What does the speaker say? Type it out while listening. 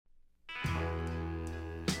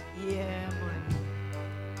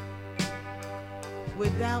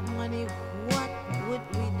Without money, what would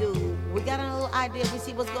we do? We got a little idea. We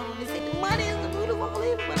see what's going on. They say the money is the root of all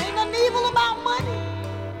evil, but ain't nothing evil about money.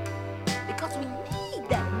 Because we need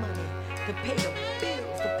that money to pay the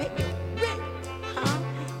bills, to pay the rent, huh?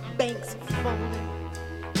 Banks folding,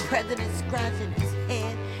 president scratching his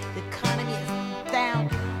head, the economy is down,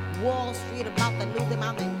 Wall Street about to lose their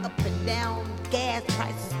mind, up and down, gas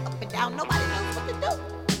prices up and down. Nobody knows what to do.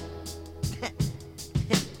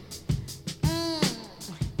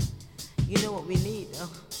 You know what we need, though?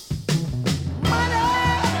 Money!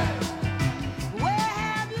 Where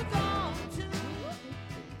have you gone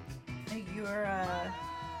to? You're a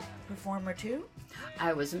performer too?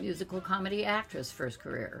 I was a musical comedy actress first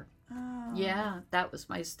career. Oh. Yeah, that was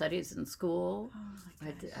my studies in school.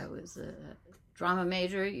 I was a drama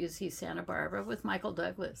major at UC Santa Barbara with Michael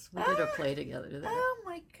Douglas. We did a play together there. Oh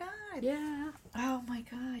my God. Yeah. Oh my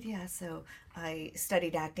God, yeah. So I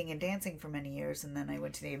studied acting and dancing for many years, and then I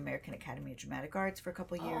went to the American Academy of Dramatic Arts for a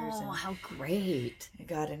couple of years. Oh, and how great. I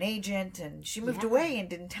got an agent, and she moved away and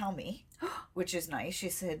didn't tell me, which is nice. She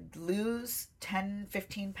said, lose 10,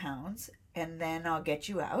 15 pounds, and then I'll get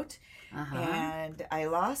you out. Uh-huh. And I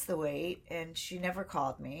lost the weight, and she never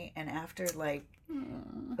called me. And after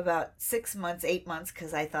about 6 months, 8 months,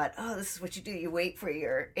 because I thought, oh, this is what you do. You wait for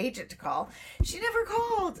your agent to call. She never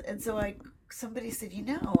called. And so somebody said,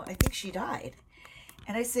 I think she died.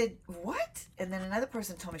 And I said, what? And then another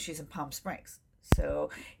person told me she's in Palm Springs. So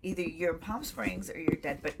either you're in Palm Springs or you're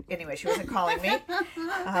dead. But anyway, she wasn't calling me.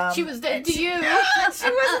 She was dead to you.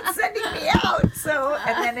 She wasn't sending me out. So,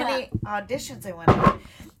 and then any auditions I went on,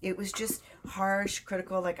 it was just harsh,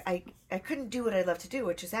 critical. Like I couldn't do what I love to do,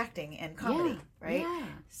 which is acting and comedy, right? Yeah.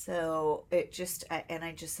 So it just,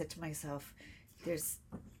 I just said to myself, there's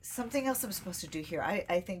something else I'm supposed to do here.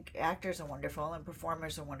 I think actors are wonderful and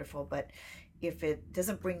performers are wonderful, but if it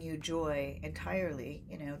doesn't bring you joy entirely,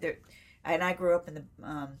 and I grew up in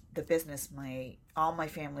the business. All my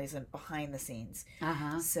family's behind the scenes,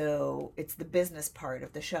 so it's the business part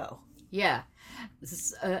of the show. Yeah.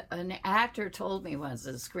 An actor told me once,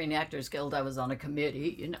 at the Screen Actors Guild, I was on a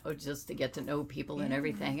committee, just to get to know people and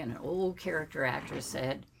everything. And an old character actor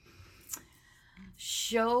said,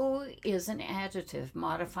 show is an adjective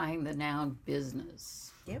modifying the noun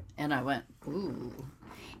business. Yep. And I went, ooh.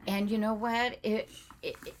 And you know what?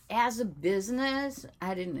 As a business,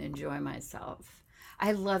 I didn't enjoy myself.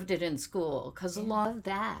 I loved it in school because I loved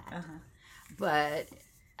that. Uh-huh. But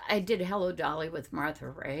I did Hello Dolly with Martha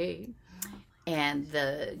Ray. And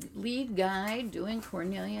the lead guy doing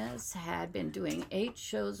Cornelius had been doing 8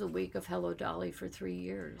 shows a week of Hello Dolly for 3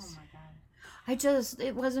 years. Oh my God.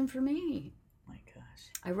 It wasn't for me. My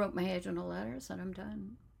gosh. I wrote my agent a letter, said I'm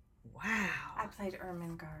done. Wow. I played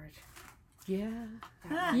Ermengarde. Yeah.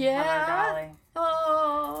 Hello Dolly.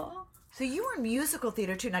 Oh. So you were in musical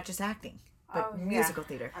theater too, not just acting, but musical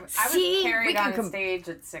theater. I was carried on stage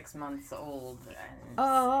at 6 months old.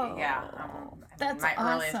 And that's my awesome.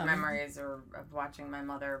 earliest memories are of watching my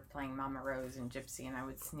mother playing Mama Rose and Gypsy, and I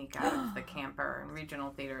would sneak out of the camper and regional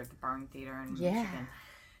theater at the Barn Theater in Michigan.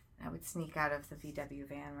 I would sneak out of the VW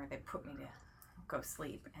van where they put me to go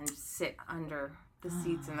sleep and sit under the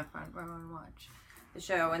seats in the front row and watch the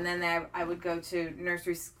show. And then I would go to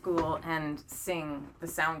nursery school and sing the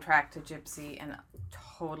soundtrack to Gypsy and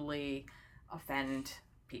totally offend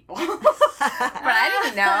people. But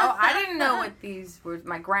I didn't know what these were.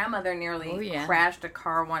 My grandmother nearly crashed a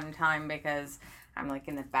car one time because I'm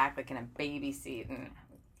in the back, in a baby seat, and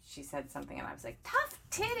she said something and I was like, tough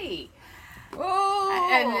titty. Oh,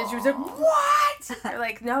 and she was like, what? They're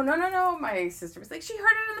like, no. My sister was like, she heard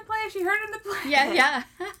it in the play. Yeah.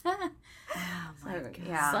 Oh my God.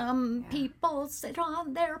 Yeah. Some people sit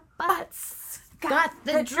on their butts. Got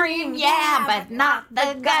the dream, but not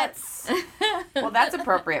the guts. Well, that's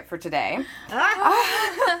appropriate for today.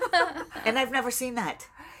 And I've never seen that.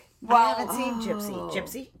 Well, I haven't seen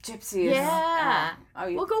Gypsy. Gypsy is... Yeah.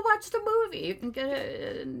 We'll go watch the movie. You can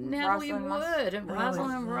get Natalie Rosalind Wood and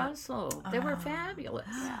Rosalind Russell. They were fabulous.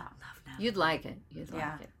 Yeah. You'd like it. You'd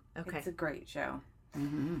like it. Okay. It's a great show.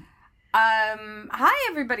 Mm-hmm. Hi,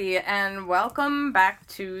 everybody, and welcome back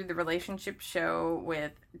to the Relationship Show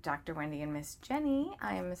with Dr. Wendy and Miss Jenni.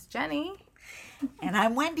 I am Miss Jenni. And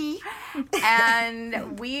I'm Wendy.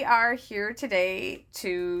 And we are here today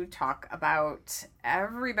to talk about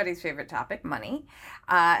everybody's favorite topic, money,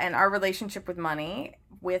 and our relationship with money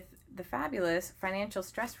with the fabulous financial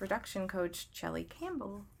stress reduction coach, Chellie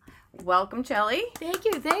Campbell. Welcome, Chellie. Thank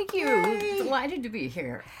you. Yay. Delighted to be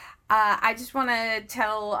here. I just want to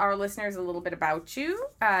tell our listeners a little bit about you.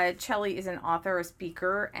 Chellie is an author, a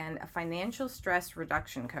speaker, and a financial stress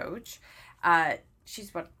reduction coach.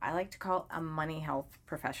 She's what I like to call a money health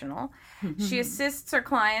professional. She assists her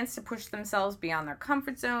clients to push themselves beyond their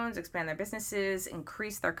comfort zones, expand their businesses,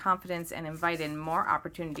 increase their confidence, and invite in more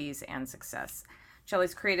opportunities and success.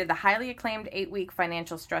 Chellie's created the highly acclaimed 8-week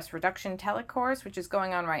financial stress reduction telecourse, which is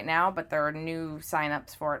going on right now, but there are new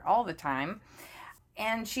signups for it all the time.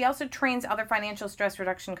 And she also trains other financial stress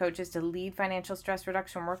reduction coaches to lead financial stress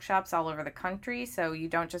reduction workshops all over the country. So you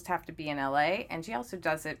don't just have to be in LA. And she also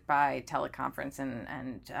does it by teleconference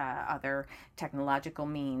and other technological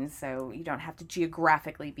means. So you don't have to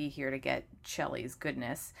geographically be here to get Chellie's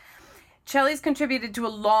goodness. Chellie's contributed to a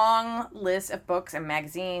long list of books and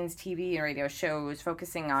magazines, TV and radio shows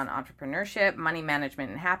focusing on entrepreneurship, money management,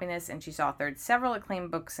 and happiness. And she's authored several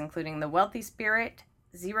acclaimed books, including The Wealthy Spirit,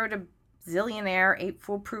 Zero to Zillionaire, 8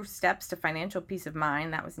 Foolproof Steps to Financial Peace of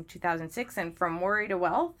Mind. That was in 2006. And From Worry to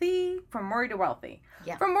Wealthy,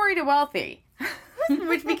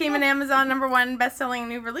 which became an Amazon #1 best-selling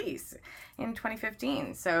new release in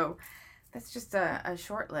 2015. So that's just a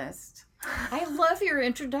short list. I love your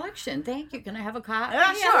introduction. Thank you. Can I have a copy?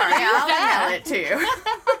 Sure. Yeah, I'll email it to you.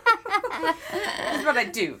 That's what I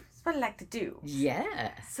do. That's what I like to do.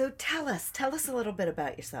 Yeah. So tell us a little bit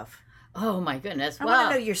about yourself. Oh, my goodness. I want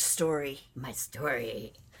to know your story. My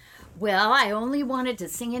story. Well, I only wanted to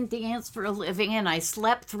sing and dance for a living, and I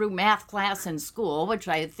slept through math class in school, which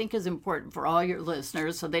I think is important for all your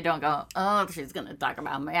listeners so they don't go, oh, she's going to talk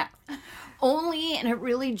about math. Only in a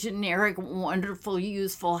really generic, wonderful,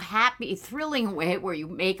 useful, happy, thrilling way where you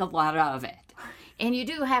make a lot of it. And you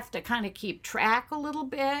do have to kind of keep track a little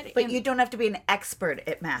bit. But you don't have to be an expert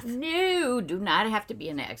at math. No, do not have to be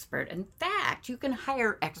an expert. In fact, you can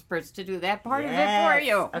hire experts to do that part of it for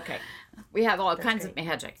you. Okay. We have all kinds of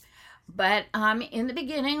magic. But in the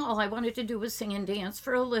beginning, all I wanted to do was sing and dance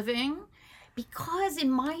for a living. Because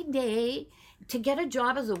in my day, to get a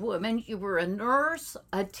job as a woman, you were a nurse,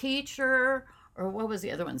 a teacher, or what was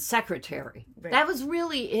the other one? Secretary. Right. That was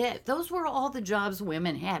really it. Those were all the jobs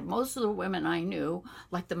women had. Most of the women I knew,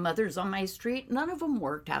 like the mothers on my street, none of them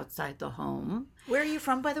worked outside the home. Where are you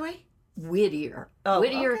from, by the way? Whittier,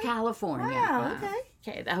 California. Wow,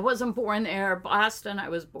 Okay, I wasn't born there. Boston, I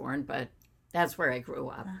was born, but that's where I grew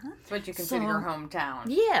up. That's what you consider your hometown.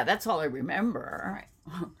 Yeah, that's all I remember.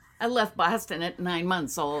 Right. I left Boston at 9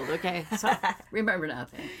 months old, okay? So remember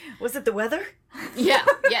nothing. Was it the weather? Yeah.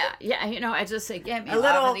 You know, I just say, get me a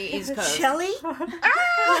little off of the East Coast. Chellie?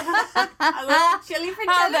 A little chili for Chellie.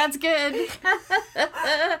 Oh, that's good.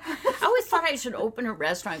 I always thought I should open a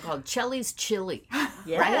restaurant called Chellie's Chili.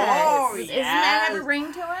 Yes. Right? Oh, Isn't that have a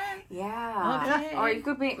ring to it? Yeah. Okay. Or you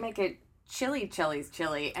could make it Chellie's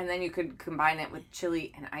chili, and then you could combine it with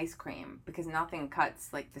chili and ice cream because nothing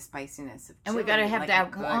cuts like the spiciness of chili. And we got to have like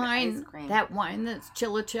that wine. ice cream. That wine that's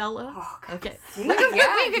Chillicello. Oh, God. Okay. See? We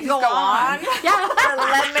could go on. Yeah.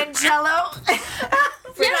 Lemoncello.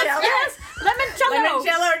 Yes. Lemoncello.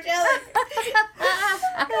 Jelly.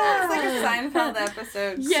 It's like a Seinfeld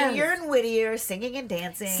episode. Yes. So you're in Whittier, singing and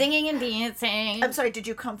dancing. Singing and dancing. I'm sorry, did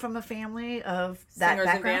you come from a family of that Singers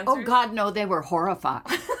and background? dancers? Oh, God, no, they were horrified.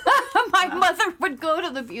 My mother would go to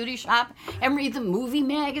the beauty shop and read the movie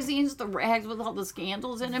magazines, the rags with all the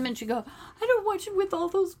scandals in them, and she'd go, I don't want you with all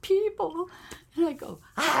those people. And I go,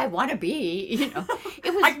 I want to be, you know.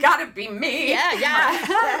 It was, I gotta be me.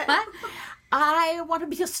 Yeah. I want to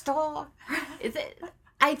be a star.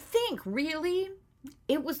 I think, really,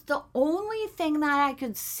 it was the only thing that I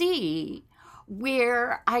could see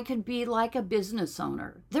where I could be like a business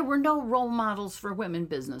owner. There were no role models for women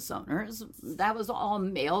business owners. That was all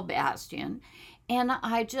male bastion. And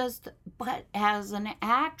but as an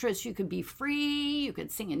actress, you could be free, you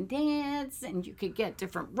could sing and dance, and you could get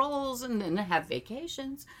different roles and then have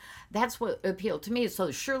vacations. That's what appealed to me. So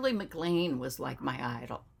Shirley MacLaine was like my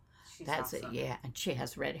idol. That's awesome. It, yeah. And she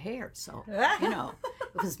has red hair, so, you know,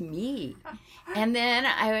 it was me. And then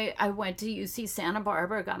I went to UC Santa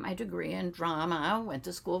Barbara, got my degree in drama, went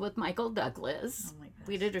to school with Michael Douglas. Oh my gosh.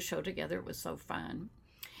 We did a show together. It was so fun.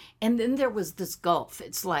 And then there was this gulf.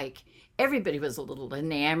 It's like everybody was a little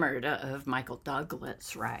enamored of Michael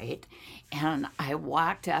Douglas, right? And I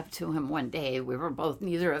walked up to him one day. We were both,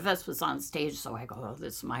 neither of us was on stage. So I go, oh,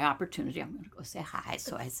 this is my opportunity. I'm going to go say hi.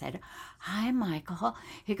 So I said, hi, Michael.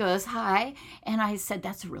 He goes, hi. And I said,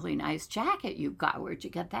 that's a really nice jacket you've got. Where'd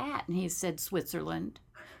you get that? And he said, Switzerland.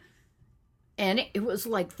 And it was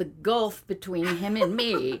like the gulf between him and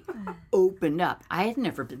me opened up. I had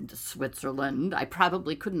never been to Switzerland. I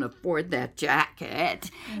probably couldn't afford that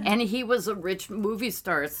jacket. And he was a rich movie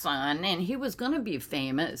star's son, and he was going to be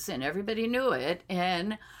famous, and everybody knew it.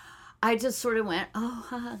 And I just sort of went,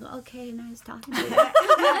 oh, okay, nice talking to you.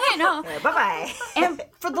 You know. Bye-bye. And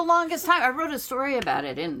for the longest time, I wrote a story about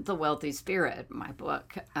it in The Wealthy Spirit, my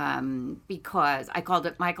book, because I called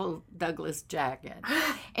it Michael Douglas Jacket.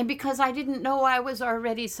 And because I didn't know I was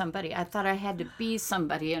already somebody, I thought I had to be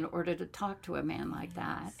somebody in order to talk to a man like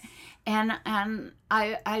that. And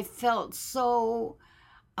I felt so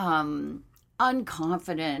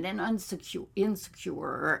unconfident and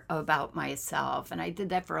insecure about myself. And I did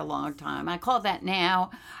that for a long time. I call that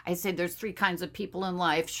now, I say there's 3 kinds of people in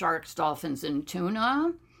life: sharks, dolphins, and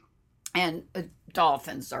tuna. And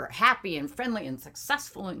dolphins are happy and friendly and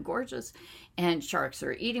successful and gorgeous. And sharks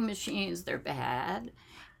are eating machines. They're bad.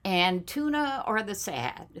 And tuna are the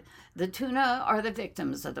sad. The tuna are the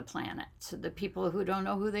victims of the planet. So the people who don't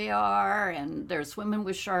know who they are, and they're swimming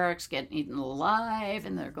with sharks, getting eaten alive,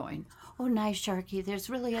 and they're going, oh, nice sharky, there's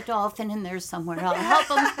really a dolphin in there somewhere. I'll help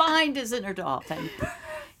him find his inner dolphin.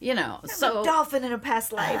 You know, so... a dolphin in a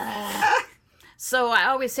past life. So I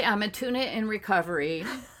always say I'm a tuna in recovery.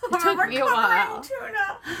 It took me a while.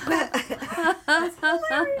 That's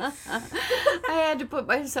hilarious. I had to put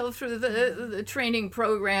myself through the training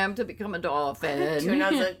program to become a dolphin.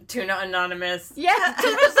 Tuna Anonymous. Yeah,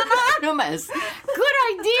 Tuna's Anonymous. Good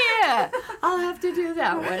idea. I'll have to do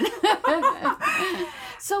that one.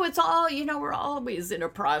 So it's all, we're always in a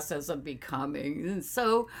process of becoming. And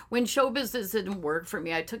so when show business didn't work for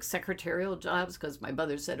me, I took secretarial jobs because my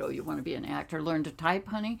mother said, oh, you want to be an actor? Learn to type,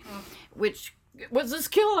 honey, which was a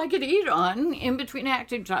skill I could eat on in between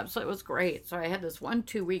acting jobs. So it was great. So I had this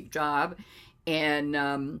 1-2-week job,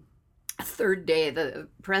 and third day, the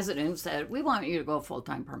president said, we want you to go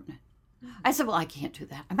full-time permanent. I said, well, I can't do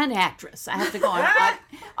that. I'm an actress. I have to go on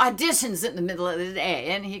auditions in the middle of the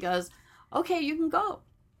day. And he goes, okay, you can go.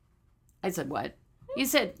 I said, what? He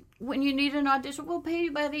said, when you need an audition, we'll pay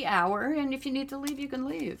you by the hour. And if you need to leave, you can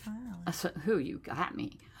leave. Wow. I said, who, you got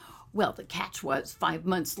me? Well, the catch was 5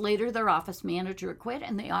 months later, their office manager quit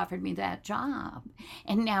and they offered me that job.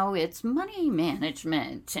 And now it's money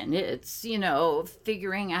management and it's,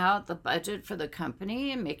 figuring out the budget for the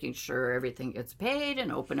company and making sure everything gets paid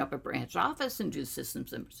and open up a branch office and do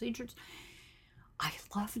systems and procedures. I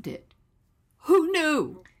loved it. Who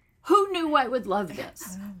knew? Who knew I would love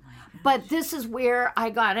this? But this is where I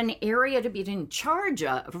got an area to be in charge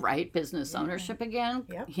of, right? Business ownership again.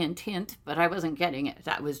 Yep. Hint, hint. But I wasn't getting it.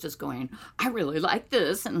 I was just going, I really like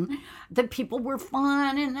this. And the people were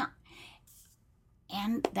fun.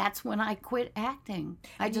 And that's when I quit acting.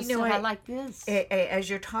 I just said, I like this. As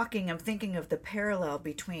you're talking, I'm thinking of the parallel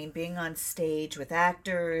between being on stage with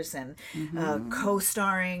actors and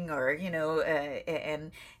co-starring or,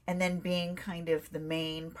 and then being kind of the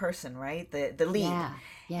main person, right? The lead.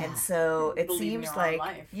 Yeah. And so it seems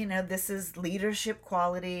like, this is leadership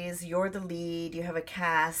qualities. You're the lead. You have a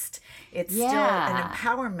cast. It's still an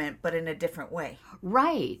empowerment, but in a different way.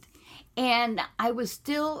 Right. And I was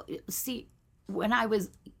still, when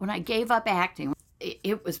I gave up acting,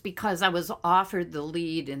 it was because I was offered the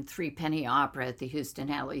lead in Three Penny Opera at the Houston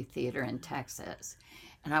Alley Theater in Texas.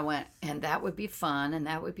 And I went, and that would be fun, and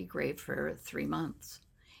that would be great for 3 months.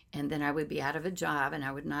 And then I would be out of a job, and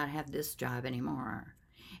I would not have this job anymore.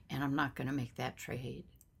 And I'm not going to make that trade.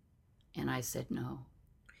 And I said no.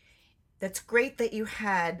 That's great that you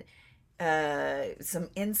had some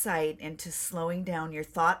insight into slowing down your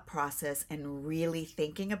thought process and really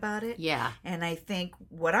thinking about it. Yeah. And I think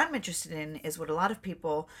what I'm interested in is what a lot of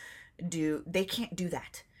people do. They can't do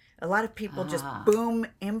that. A lot of people just boom,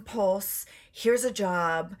 impulse, here's a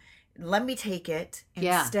job, let me take it,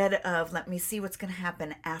 instead of let me see what's going to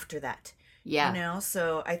happen after that. Yeah.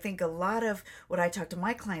 So I think a lot of what I talk to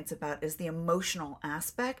my clients about is the emotional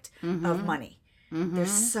aspect of money. Mm-hmm.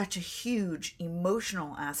 There's such a huge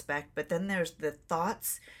emotional aspect, but then there's the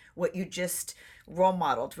thoughts, what you just role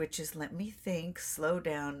modeled, which is let me think, slow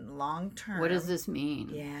down, long term. What does this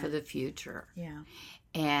mean for the future? Yeah.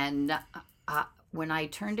 And when I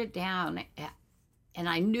turned it down, and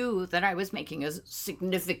I knew that I was making a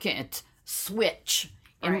significant switch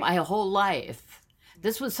in my whole life.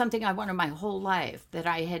 This was something I wanted my whole life, that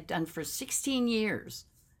I had done for 16 years,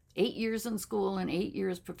 8 years in school and 8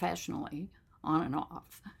 years professionally, on and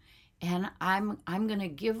off. And I'm going to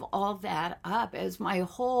give all that up, as my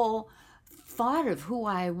whole thought of who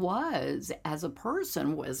I was as a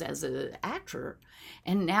person was as an actor.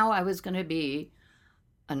 And now I was going to be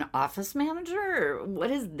an office manager? What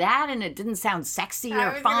is that? And it didn't sound sexy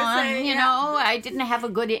or fun, I didn't have a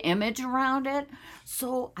good image around it.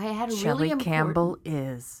 So I had a really important... Campbell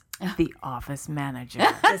is the office manager.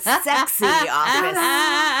 The sexy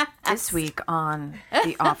office. This week on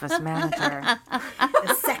The Office Manager.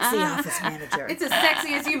 The sexy office manager. It's as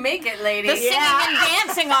sexy as you make it, lady. The singing and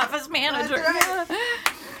dancing office manager. That's right.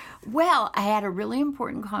 Well, I had a really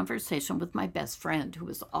important conversation with my best friend, who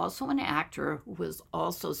was also an actor, who was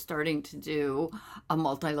also starting to do a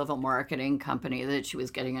multi-level marketing company that she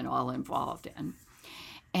was getting it all involved in.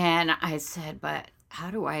 And I said, but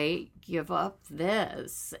how do I give up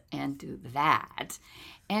this and do that?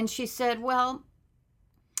 And she said, well,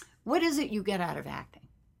 what is it you get out of acting?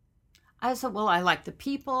 I said, well, I like the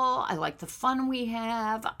people. I like the fun we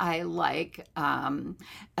have. I like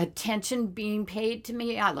attention being paid to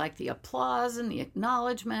me. I like the applause and the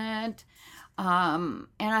acknowledgement. And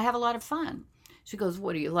I have a lot of fun. She goes,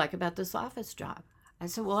 what do you like about this office job? I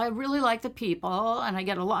said, well, I really like the people, and I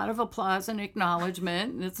get a lot of applause and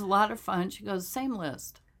acknowledgement, and it's a lot of fun. She goes, same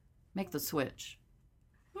list. Make the switch.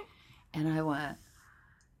 And I went,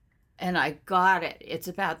 and I got it. It's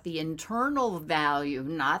about the internal value,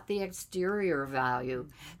 not the exterior value.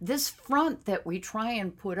 This front that we try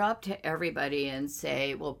and put up to everybody and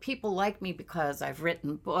say, well, people like me because I've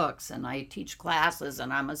written books and I teach classes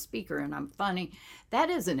and I'm a speaker and I'm funny. That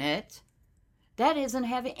isn't it. That doesn't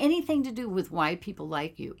have anything to do with why people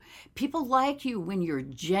like you. People like you when you're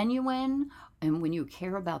genuine and when you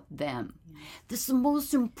care about them. This is the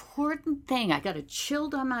most important thing. I got a chill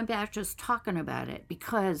down my back just talking about it,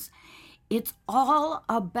 because it's all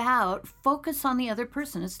about focus on the other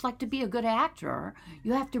person. It's like, to be a good actor,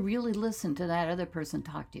 you have to really listen to that other person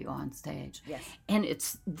talk to you on stage. Yes. And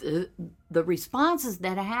it's the responses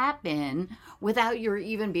that happen without your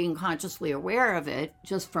even being consciously aware of it,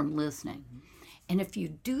 just from listening. And if you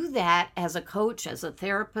do that as a coach, as a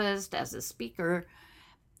therapist, as a speaker,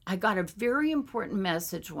 I got a very important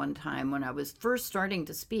message one time when I was first starting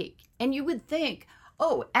to speak. And you would think,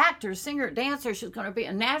 oh, actor, singer, dancer, she's going to be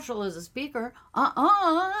a natural as a speaker.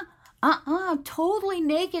 Totally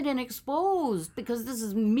naked and exposed, because this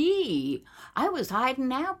is me. I was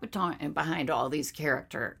hiding out behind all these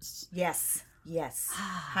characters. Yes.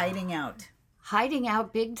 Hiding out. Hiding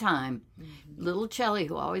out big time. Little Chellie,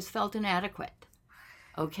 who always felt inadequate.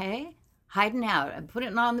 Okay? Hiding out and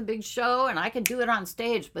putting on the big show, and I could do it on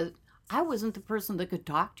stage, but I wasn't the person that could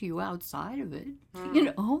talk to you outside of it. You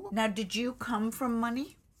know? Now, did you come from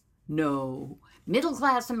money? No. Middle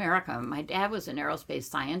class America. My dad was an aerospace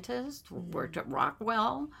scientist, worked at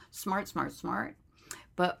Rockwell, smart,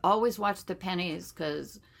 but always watched the pennies,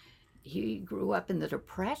 because he grew up in the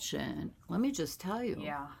Depression. Let me just tell you.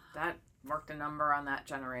 Yeah, that worked a number on that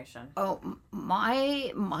generation. Oh,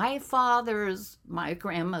 my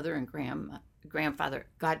grandmother and grandfather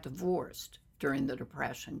got divorced during the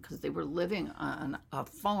Depression, because they were living on a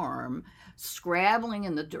farm, scrabbling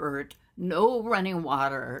in the dirt, no running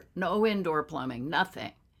water, no indoor plumbing,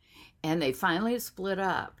 nothing. And they finally split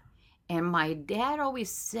up. And my dad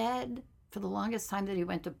always said for the longest time that he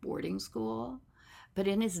went to boarding school, but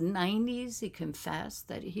in his 90s he confessed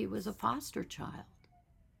that he was a foster child.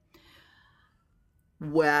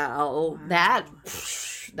 Well, that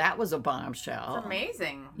was a bombshell. It's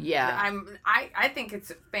amazing. Yeah. I think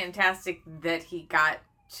it's fantastic that he got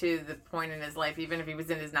to the point in his life, even if he was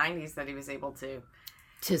in his 90s, that he was able to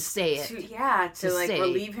say it. To like say,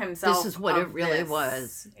 relieve himself. This is what it really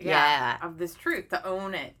was. Yeah. Of this truth, to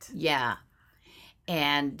own it. Yeah.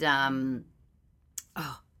 And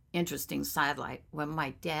interesting sidelight. When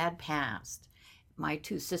my dad passed, my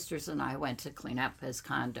two sisters and I went to clean up his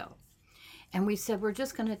condo. And we said, we're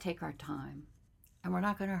just going to take our time, and we're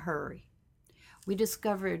not going to hurry. We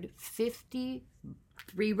discovered 50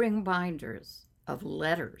 3-ring binders of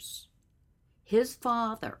letters. His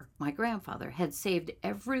father, my grandfather, had saved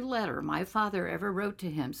every letter my father ever wrote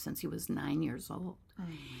to him since he was 9 years old. Oh,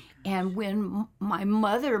 and when my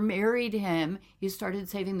mother married him, he started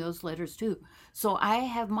saving those letters too. So I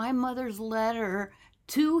have my mother's letter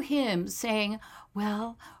to him saying,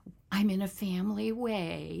 well, I'm in a family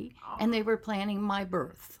way, and they were planning my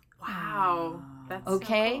birth. Wow. That's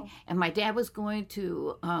okay. So cool. And my dad was going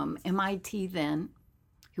to MIT then.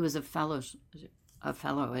 He was a fellow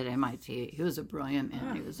at MIT. He was a brilliant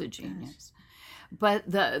man. He was a genius. But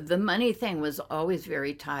the money thing was always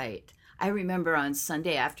very tight. I remember on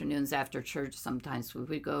Sunday afternoons after church, sometimes we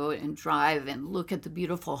would go and drive and look at the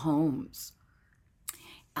beautiful homes,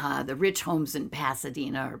 the rich homes in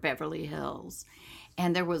Pasadena or Beverly Hills.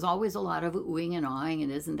 And there was always a lot of oohing and awing, and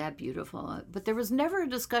isn't that beautiful? But there was never a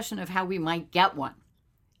discussion of how we might get one.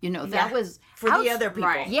 You know, that was... For the other people.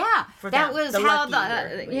 Right. Yeah. For that them, was the how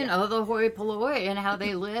lucky the hoi polloi and how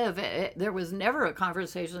they live. There was never a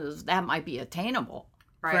conversation that might be attainable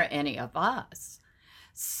for any of us.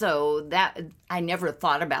 So that I never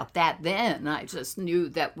thought about that then. I just knew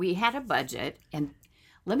that we had a budget. And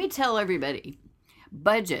let me tell everybody,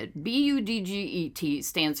 budget, BUDGET,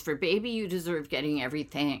 stands for Baby You Deserve Getting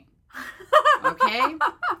Everything. Okay?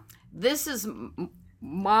 this is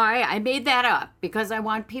I made that up because I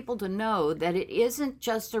want people to know that it isn't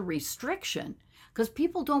just a restriction, because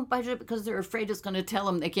people don't budget because they're afraid it's going to tell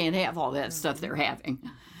them they can't have all that stuff they're having.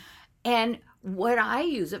 And what I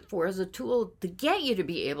use it for is a tool to get you to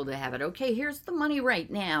be able to have it. Okay, here's the money right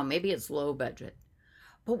now. Maybe it's low budget.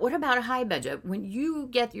 But what about a high budget? When you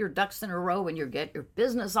get your ducks in a row, when you get your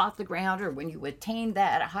business off the ground, or when you attain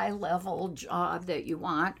that high level job that you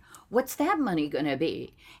want, what's that money going to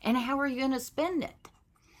be? And how are you going to spend it?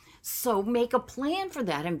 So make a plan for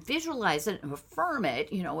that and visualize it and affirm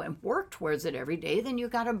it, and work towards it every day. Then you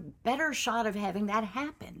got a better shot of having that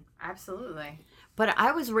happen. Absolutely. But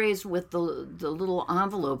I was raised with the little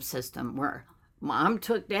envelope system where Mom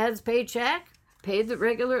took Dad's paycheck, paid the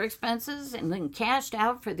regular expenses, and then cashed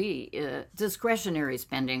out for the discretionary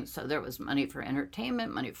spending. So there was money for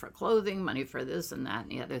entertainment, money for clothing, money for this and that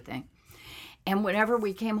and the other thing. And whenever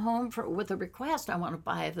we came home with a request, I want to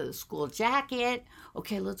buy the school jacket.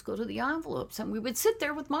 Okay, let's go to the envelopes. And we would sit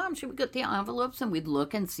there with Mom. She would get the envelopes, and we'd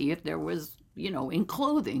look and see if there was, in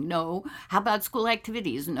clothing. No. How about school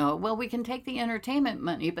activities? No. Well, we can take the entertainment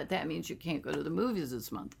money, but that means you can't go to the movies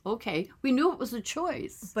this month. Okay. We knew it was a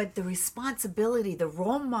choice. But the responsibility, the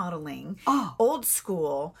role modeling, old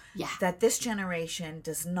school, that this generation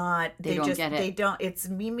does not. They don't get it. They don't. It's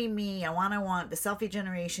me. I want. The selfie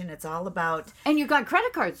generation. It's all about. And you got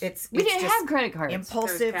credit cards. We didn't have credit cards.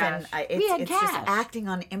 Impulsive, and it's just acting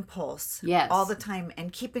on impulse all the time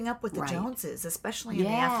and keeping up with the Joneses, especially in the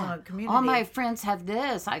affluent community. All my friends have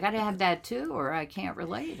this. I got to have that too, or I can't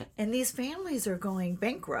relate it. And these families are going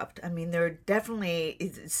bankrupt. I mean, they're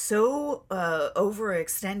definitely so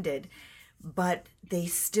overextended, but they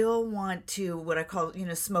still want to, what I call,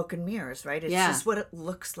 smoke and mirrors, right? It's just what it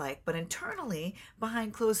looks like. But internally,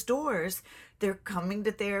 behind closed doors, they're coming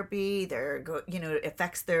to therapy. It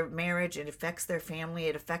affects their marriage. It affects their family.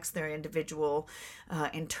 It affects their individual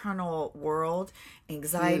internal world.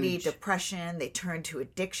 Anxiety, depression. They turn to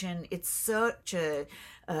addiction. It's such a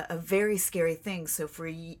very scary thing. So for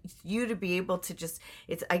you to be able to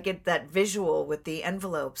I get that visual with the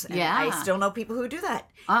envelopes, and I still know people who do that,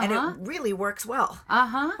 and it really works well.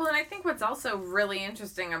 Well, and I think what's also really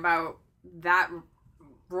interesting about that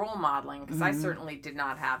role modeling, because I certainly did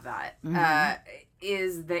not have that,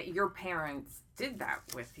 is that your parents did that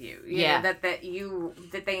with you. You know, that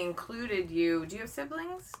they included you. Do you have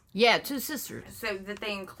siblings? Yeah, 2 sisters. So that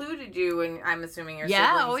they included you, and I'm assuming your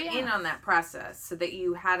siblings, in on that process, so that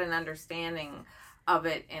you had an understanding of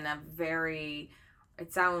it in a very,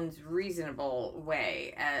 it sounds reasonable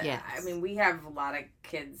way. I mean, we have a lot of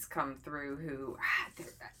kids come through who,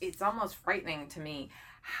 it's almost frightening to me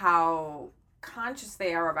how conscious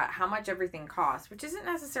they are about how much everything costs, which isn't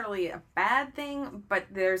necessarily a bad thing, but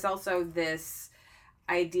there's also this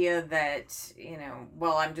idea that,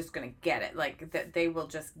 I'm just going to get it, like that they will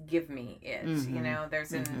just give me it.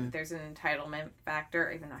 There's an entitlement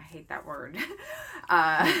factor, even though I hate that word.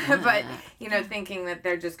 But thinking that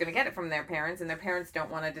they're just going to get it from their parents, and their parents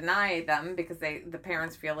don't want to deny them because the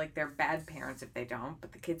parents feel like they're bad parents if they don't.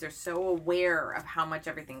 But the kids are so aware of how much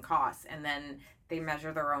everything costs, and then they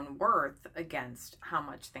measure their own worth against how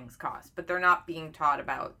much things cost. But they're not being taught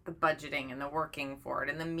about the budgeting and the working for it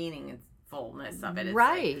and the meaningfulness of it. It's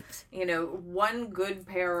right. Like, one good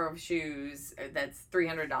pair of shoes that's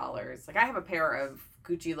 $300. Like, I have a pair of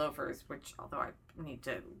Gucci loafers, which, although I need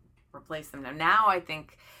to replace them now I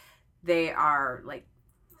think they are like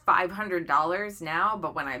 $500 now,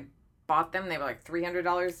 but when I bought them, they were like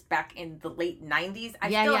 $300 back in the late 90s. I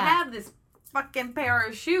still have this fucking pair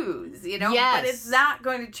of shoes, but it's not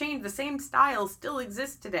going to change. The same style still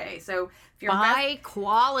exists today. So if you're high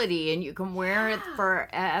quality and you can wear it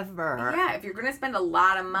forever. Yeah, if you're going to spend a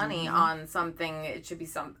lot of money on something, it should be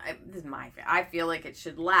this is I feel like it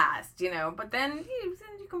should last, but then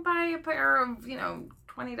you can buy a pair of,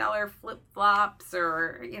 $20 flip-flops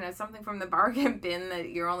or, something from the bargain bin that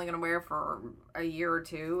you're only going to wear for a year or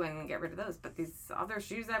two and get rid of those. But these other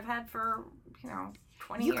shoes I've had for,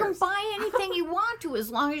 20 years. You can buy anything you want to as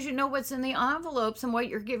long as you know what's in the envelopes and what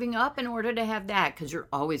you're giving up in order to have that, because you're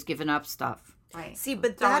always giving up stuff. Right. See,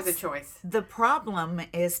 but it's always a choice. The problem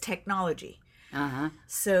is technology.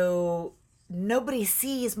 So nobody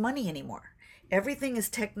sees money anymore. Everything is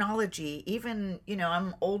technology. Even,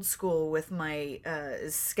 I'm old school with my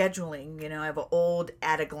scheduling. I have an old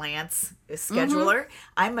at-a-glance scheduler.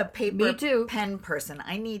 I'm a paper pen person.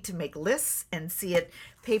 I need to make lists and see it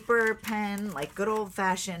paper, pen, like good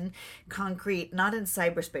old-fashioned concrete, not in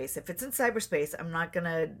cyberspace. If it's in cyberspace, I'm not going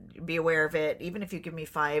to be aware of it, even if you give me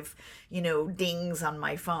 5, dings on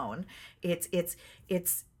my phone. It's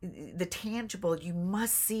the tangible. You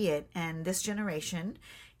must see it. And this generation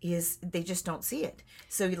is they just don't see it.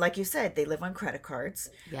 So like you said, they live on credit cards.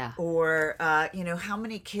 Yeah. Or, how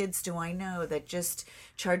many kids do I know that just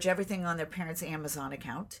charge everything on their parents' Amazon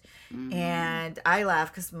account? And I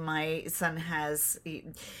laugh because my son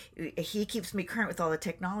he keeps me current with all the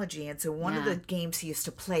technology. And so one of the games he used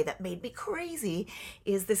to play that made me crazy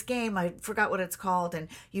is this game. I forgot what it's called. And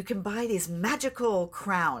you can buy these magical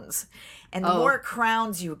crowns. And the more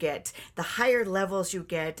crowns you get, the higher levels you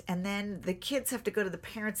get. And then the kids have to go to the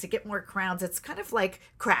parents to get more crowns. It's kind of like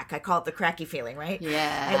crack. I call it the cracky feeling, right?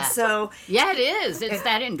 Yeah. And so... Yeah, it is. It's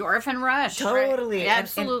that endorphin rush. Totally. Right?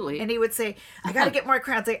 Absolutely. And he would say, I got to get more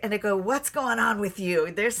crowns. And I go, what's going on with you?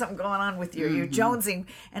 There's something going on with you. You're jonesing.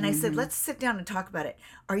 And I said, let's sit down and talk about it.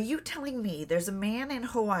 Are you telling me there's a man in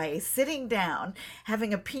Hawaii sitting down,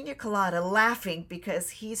 having a pina colada, laughing because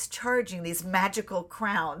he's charging these magical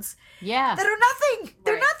crowns that are nothing?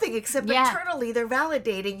 They're nothing except internally they're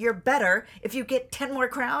validating you're better if you get 10 more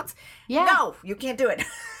crowns. Yeah. No, you can't do it.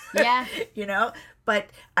 Yeah.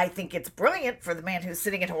 But I think it's brilliant for the man who's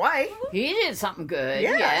sitting in Hawaii. He did something good.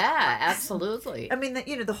 Yeah, absolutely. I mean,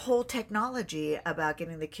 the whole technology about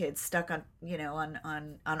getting the kids stuck on,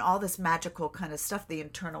 on all this magical kind of stuff, the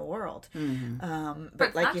internal world. But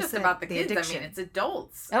it's like not you just said, about the kids. addiction. I mean, it's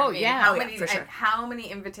adults. Oh, I mean, yeah. For sure. How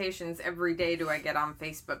many invitations every day do I get on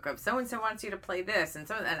Facebook of so and so wants you to play this and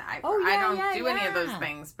I don't do any of those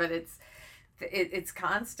things, but it's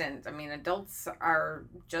constant. I mean, adults are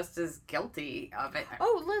just as guilty of it.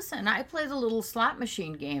 Oh, listen, I play the little slot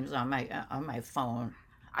machine games on my phone.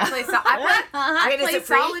 I play Is it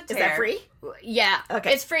free? solitaire. Is that free? Yeah,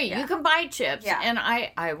 Okay. It's free. Yeah. You can buy chips, Yeah. and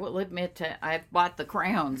I will admit I bought the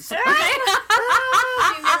crowns.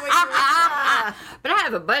 But I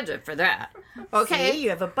have a budget for that. Okay, See, you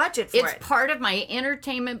have a budget for it's it. part of my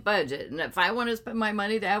entertainment budget, and if I want to spend my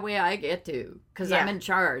money that way, I get to because I'm in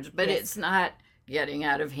charge. But it's not getting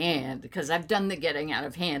out of hand because I've done the getting out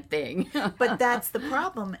of hand thing. But that's the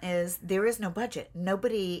problem is there is no budget.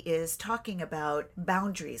 Nobody is talking about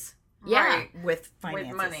boundaries Yeah. with finances.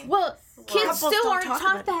 With money. Well, kids couples still don't aren't talk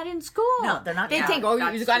taught about that in school. No, they're not They taught. think, oh,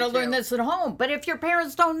 That's you got to true, learn too. this at home. But if your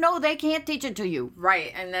parents don't know, they can't teach it to you.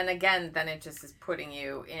 Right, and then again, it just is putting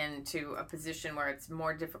you into a position where it's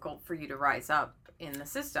more difficult for you to rise up in the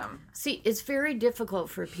system. See, it's very difficult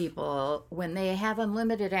for people when they have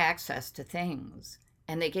unlimited access to things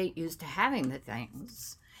and they get used to having the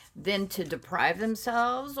things, then to deprive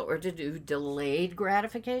themselves or to do delayed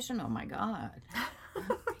gratification. Oh my God.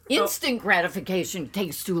 Instant gratification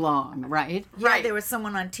takes too long, right? Yeah, Right. there was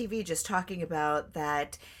someone on TV just talking about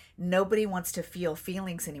that nobody wants to feel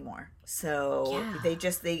feelings anymore. So they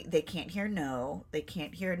can't hear no. They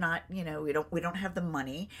can't hear not, we don't have the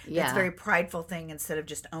money. Yeah. That's a very prideful thing instead of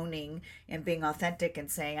just owning and being authentic and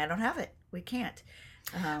saying, I don't have it. We can't.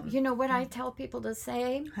 You know what I tell people to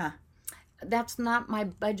say? Huh. That's not my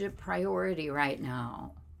budget priority right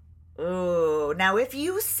now. Oh, now if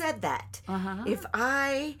you said that, Uh-huh.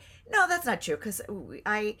 no, that's not true because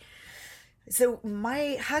so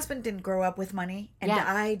my husband didn't grow up with money and Yeah.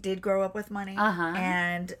 I did grow up with money. Uh-huh.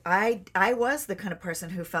 And I was the kind of person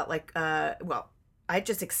who felt like, I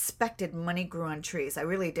just expected money grew on trees. I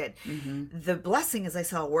really did. Mm-hmm. The blessing is I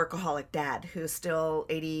saw a workaholic dad who's still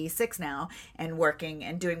 86 now and working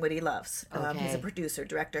and doing what he loves. He's a Okay. producer,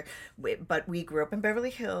 director. But we grew up in Beverly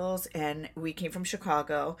Hills and we came from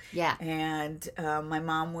Chicago. Yeah. And my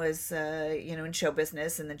mom was, in show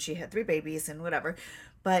business and then she had 3 babies and whatever.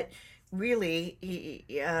 But really,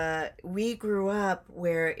 we grew up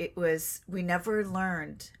where we never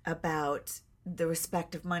learned about the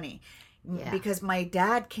respect of money. Yeah. Because my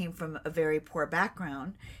dad came from a very poor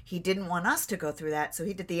background. He didn't want us to go through that, so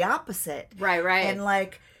he did the opposite. Right. And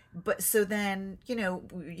but so then,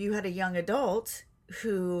 you had a young adult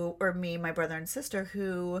or me, my brother and sister,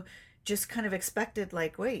 who just kind of expected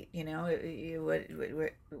what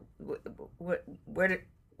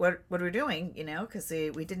are we doing, because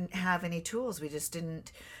we didn't have any tools. We just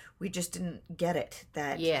didn't get it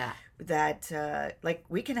that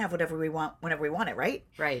we can have whatever we want whenever we want it, right?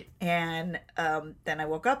 Right. And then I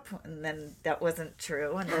woke up and then that wasn't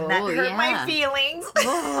true and then that hurt my yeah. feelings.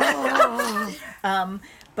 Oh.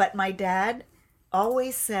 But my dad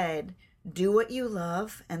always said, do what you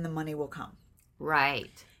love and the money will come.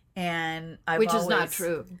 Right. And Which is not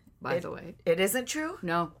true. by the way. It isn't true?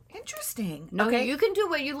 No. Interesting. No, okay. you can do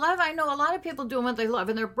what you love. I know a lot of people doing what they love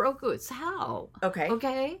and they're broke as hell. Okay.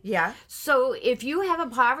 Okay? Yeah. So if you have a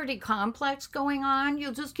poverty complex going on,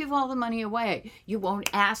 you'll just give all the money away. You won't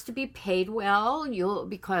ask to be paid well,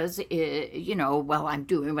 because I'm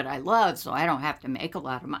doing what I love, so I don't have to make a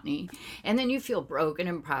lot of money. And then you feel broken,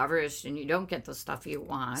 impoverished, and you don't get the stuff you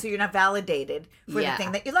want. So you're not validated for the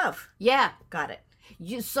thing that you love. Yeah. Got it.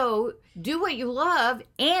 So do what you love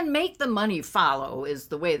and make the money follow is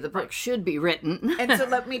the way the book should be written. And so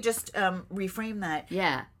let me just reframe that.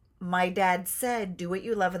 Yeah. My dad said, do what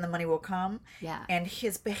you love and the money will come. Yeah. And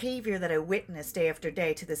his behavior that I witnessed day after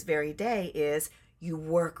day to this very day is you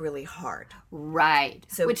work really hard. Right.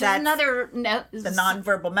 So which that's is another... the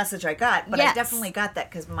nonverbal message I got. But Yes. I definitely got that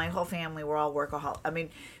because my whole family were all workaholic. I mean,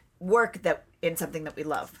 work that in something that we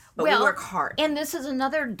love. But we work hard. And this is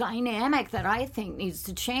another dynamic that I think needs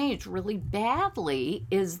to change really badly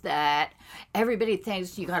is that everybody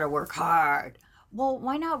thinks you got to work hard. Well,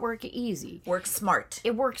 why not work easy? Work smart.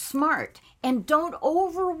 It works smart. And don't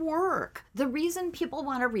overwork. The reason people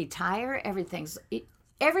want to retire, everything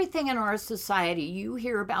in our society you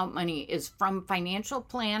hear about money is from financial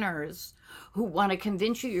planners who want to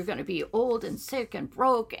convince you you're going to be old and sick and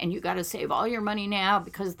broke and you got to save all your money now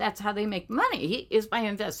because that's how they make money is by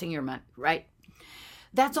investing your money, right?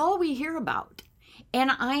 That's all we hear about.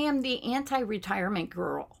 And I am the anti-retirement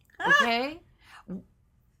girl, okay?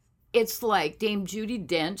 It's like Dame Judi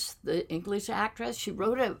Dench, the English actress, she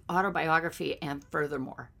wrote an autobiography, and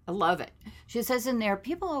furthermore, I love it. She says in there,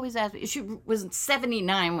 people always ask me, she was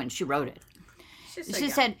 79 when she wrote it. She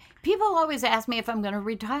said, people always ask me if I'm going to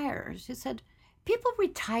retire. She said, people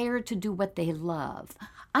retire to do what they love.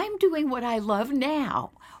 I'm doing what I love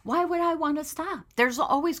now. Why would I want to stop? There's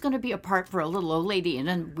always going to be a part for a little old lady in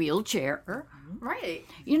a wheelchair. Right.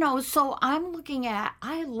 So I'm looking at,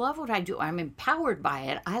 I love what I do. I'm empowered by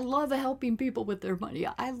it. I love helping people with their money.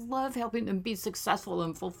 I love helping them be successful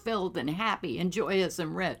and fulfilled and happy and joyous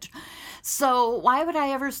and rich. So why would I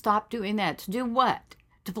ever stop doing that? To do what?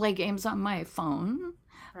 To play games on my phone?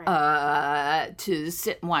 Right. To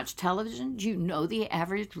sit and watch television? Do you know the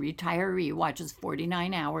average retiree watches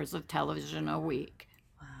 49 hours of television a week?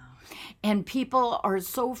 And people are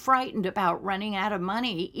so frightened about running out of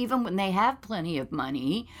money, even when they have plenty of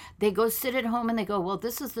money. They go sit at home and they go, well,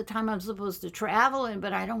 this is the time I'm supposed to travel,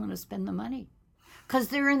 but I don't want to spend the money. Because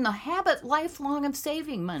they're in the habit lifelong of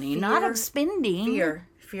saving money, not of spending. Fear.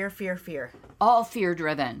 All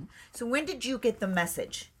fear-driven. So when did you get the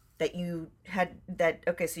message that you had that,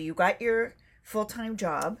 okay, so you got your full-time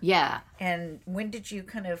job. Yeah. And when did you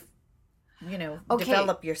kind of,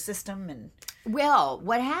 develop your system and... Well,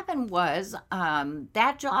 what happened was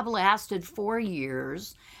that job lasted 4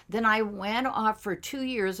 years. Then I went off for 2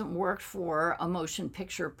 years and worked for a motion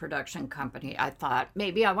picture production company. I thought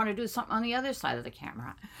maybe I want to do something on the other side of the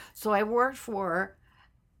camera. So I worked for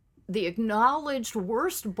the acknowledged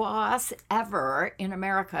worst boss ever in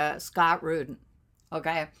America, Scott Rudin.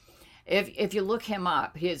 Okay? If you look him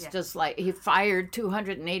up, he's just like, he fired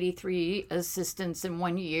 283 assistants in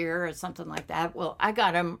 1 year or something like that. Well, I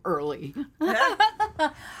got him early.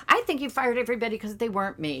 I think he fired everybody because they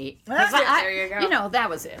weren't me. There you go. That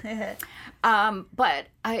was it. But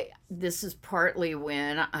this is partly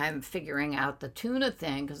when I'm figuring out the tuna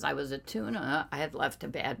thing, because I was a tuna. I had left a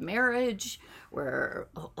bad marriage where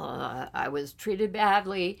I was treated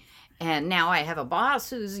badly. And now I have a boss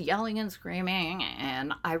who's yelling and screaming.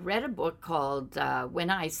 And I read a book called When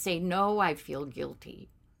I Say No, I Feel Guilty.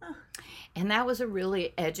 And that was a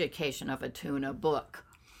really education of a tuna book.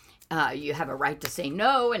 You have a right to say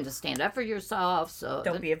no and to stand up for yourself. So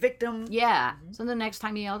don't be a victim. Yeah. Mm-hmm. So the next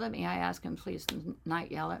time he yelled at me, I asked him, please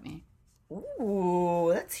not yell at me. Ooh,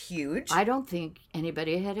 that's huge. I don't think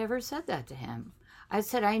anybody had ever said that to him. I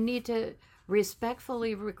said, I need to...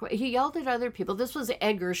 respectfully request. He yelled at other people. This was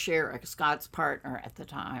Edgar Sherrick, Scott's partner at the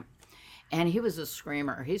time. And he was a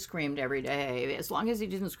screamer. He screamed every day. As long as he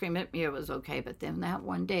didn't scream at me, it was okay. But then that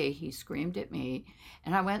one day, he screamed at me.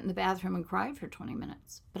 And I went in the bathroom and cried for 20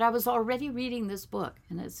 minutes. But I was already reading this book.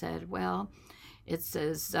 And it said,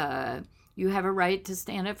 you have a right to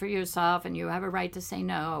stand up for yourself. And you have a right to say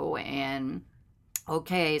no. And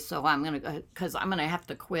okay, so I'm going to go, because I'm going to have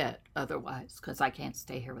to quit otherwise, because I can't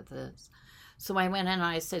stay here with this. So I went in and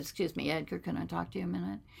I said, excuse me, Edgar, can I talk to you a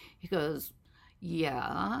minute? He goes,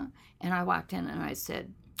 yeah. And I walked in and I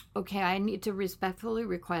said, okay, I need to respectfully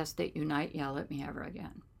request that you not yell at me ever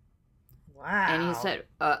again. Wow. And he said,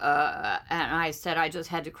 and I said, I just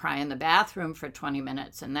had to cry in the bathroom for 20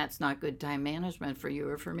 minutes, and that's not good time management for you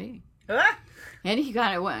or for me. Ah! And he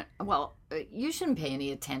kind of went, well, you shouldn't pay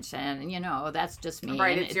any attention. You know, that's just me.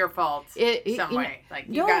 Right, And it's your fault some way. Like,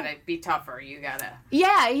 you gotta be tougher. You gotta...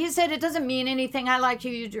 Yeah, he said, it doesn't mean anything. I like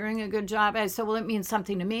you. You're doing a good job. I said, well, it means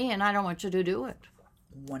something to me, and I don't want you to do it.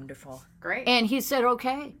 Wonderful. Great. And he said,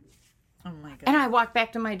 okay. Oh, my God. And I walked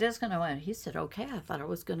back to my desk, and I went, he said, okay. I thought I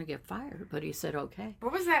was going to get fired, but he said, okay.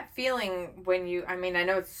 What was that feeling when you... I mean, I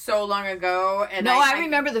know it's so long ago, and No, I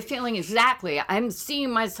remember the feeling exactly. I'm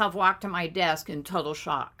seeing myself walk to my desk in total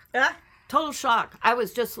shock. Ah! Total shock. I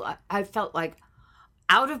was just, I felt like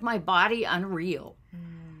out of my body, unreal.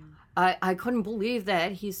 I couldn't believe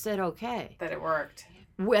that he said, okay. That it worked.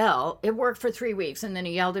 Well, it worked for 3 weeks, and then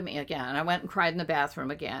he yelled at me again. I went and cried in the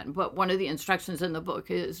bathroom again. But one of the instructions in the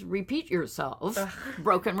book is repeat yourself,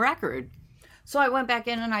 broken record. So I went back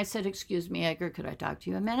in and I said, excuse me, Edgar, could I talk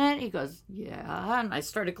to you a minute? He goes, yeah. And I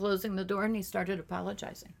started closing the door, and he started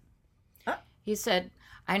apologizing. He said,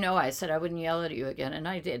 I know. I said I wouldn't yell at you again, and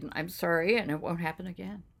I didn't. I'm sorry, and it won't happen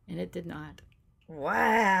again. And it did not.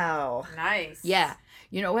 Wow. Nice. Yeah.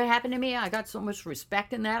 You know what happened to me? I got so much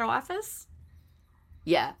respect in that office.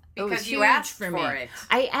 Yeah. It was Because you huge asked for for me. it.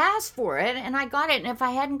 I asked for it, and I got it. And if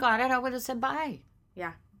I hadn't got it, I would have said bye.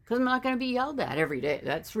 Yeah. Because I'm not going to be yelled at every day.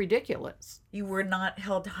 That's ridiculous. You were not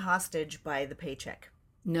held hostage by the paycheck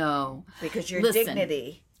No. because your Listen.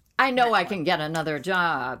 dignity. I know I can get another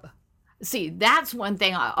job. See, that's one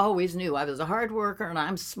thing I always knew. I was a hard worker, and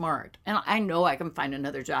I'm smart. And I know I can find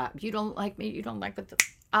another job. You don't like me, you don't like what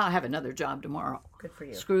I'll have another job tomorrow. Good for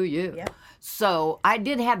you. Screw you. Yeah. So I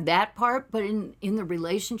did have that part, but in the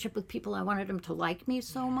relationship with people, I wanted them to like me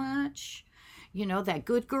so much. You know, that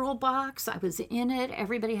good girl box, I was in it.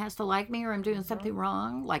 Everybody has to like me or I'm doing something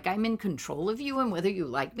wrong. Like I'm in control of you and whether you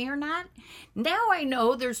like me or not. Now I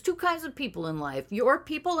know there's two kinds of people in life. Your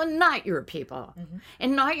people and not your people.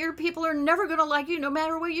 And not your people are never going to like you no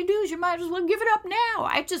matter what you do. You might as well give it up now.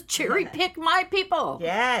 I just cherry pick my people.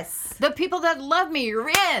 Yes. The people that love me, you're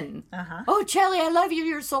in. Oh, Chellie, I love you.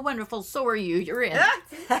 You're so wonderful. So are you. You're in.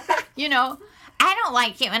 You know, I don't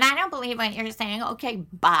like you and I don't believe what you're saying. Okay,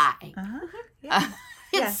 bye. Yeah.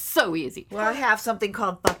 It's so easy. Well, I have something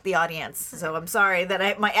called fuck the audience. So I'm sorry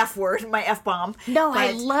that my F word, my F bomb. No,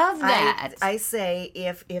 I love that. I say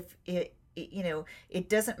if it, you know, it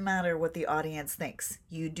doesn't matter what the audience thinks.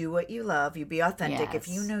 You do what you love. You be authentic. If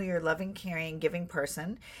you know you're a loving, caring, giving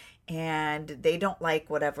person, and they don't like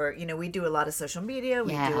whatever, you know, we do a lot of social media.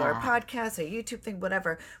 We do our podcast, our YouTube thing,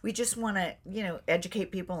 whatever. We just want to, you know,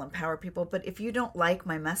 educate people, empower people. But if you don't like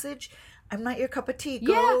my message, I'm not your cup of tea.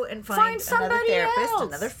 Go and find another therapist,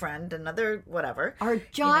 another friend, another whatever. Our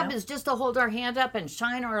job is just to hold our hand up and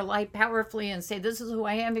shine our light powerfully and say, this is who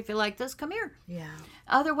I am. If you like this, come here. Yeah.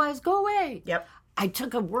 Otherwise, go away. Yep. I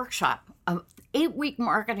took a workshop, an 8-week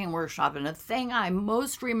marketing workshop, and the thing I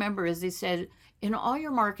most remember is he said, in all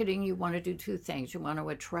your marketing, you want to do two things. You want to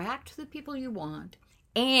attract the people you want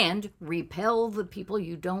and repel the people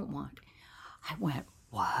you don't want. I went,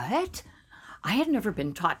 what? I had never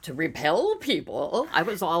been taught to repel people. I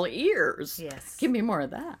was all ears. Yes. Give me more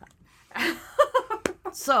of that.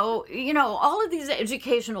 So, you know, all of these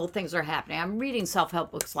educational things are happening. I'm reading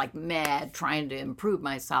self-help books like mad, trying to improve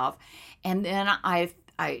myself. And then I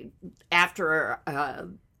after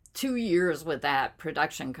 2 years with that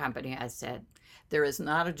production company, I said, there is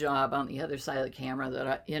not a job on the other side of the camera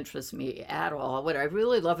that interests me at all. What I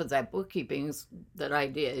really love is that bookkeeping that I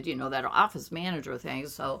did, you know, that office manager thing.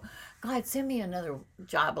 So, God, send me another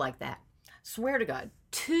job like that. Swear to God.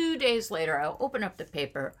 2 days later, I open up the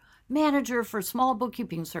paper, manager for small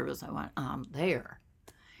bookkeeping service. I went, there.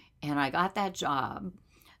 And I got that job.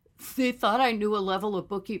 They thought I knew a level of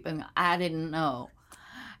bookkeeping I didn't know.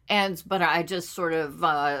 But I just sort of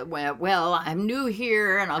went, well, I'm new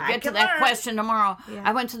here, and I'll get to that question tomorrow. Yeah.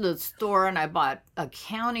 I went to the store, and I bought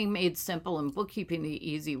Accounting Made Simple and Bookkeeping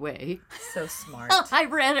the Easy Way. So smart. I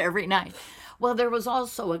read every night. Well, there was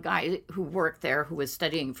also a guy who worked there who was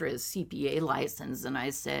studying for his CPA license, and I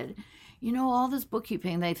said, you know, all this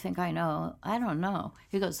bookkeeping they think I know. I don't know.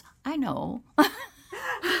 He goes, I know.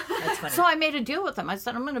 That's funny. So I made a deal with him. I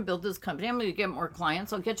said, I'm going to build this company. I'm going to get more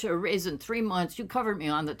clients. I'll get you a raise in 3 months. You cover me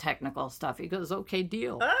on the technical stuff. He goes, okay,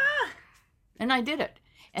 deal. And I did it.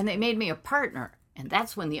 And they made me a partner. And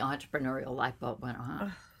that's when the entrepreneurial light bulb went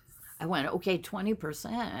on. I went, okay,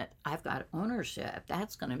 20%. I've got ownership.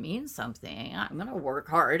 That's going to mean something. I'm going to work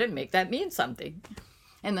hard and make that mean something.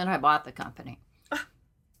 And then I bought the company.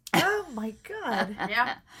 Oh, my God.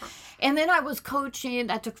 Yeah. And then I was coaching.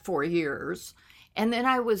 That took 4 years. And then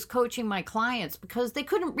I was coaching my clients because they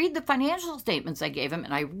couldn't read the financial statements I gave them.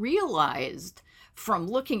 And I realized from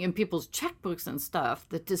looking in people's checkbooks and stuff,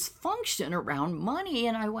 the dysfunction around money.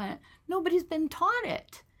 And I went, nobody's been taught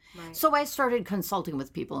it. Right. So I started consulting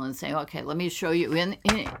with people and saying, okay, let me show you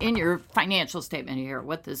in your financial statement here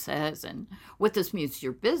what this says and what this means to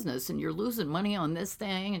your business. And you're losing money on this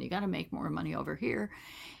thing and you got to make more money over here.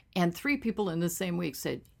 And 3 people in the same week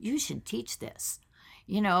said, you should teach this.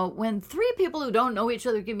 You know, when 3 people who don't know each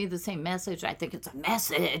other give me the same message, I think it's a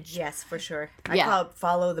message. Yes, for sure. I call it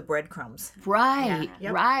follow the breadcrumbs. Right, Yeah.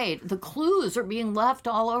 Yep. right. The clues are being left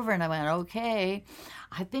all over. And I went, okay.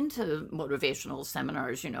 I've been to motivational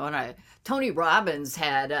seminars, you know, and Tony Robbins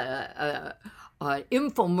had a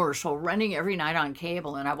infomercial running every night on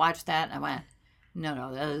cable. And I watched that and I went,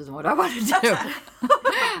 no, that isn't what I want to do.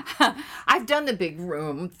 I've done the big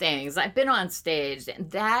room things. I've been on stage,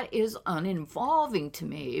 and that is uninvolving to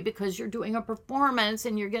me because you're doing a performance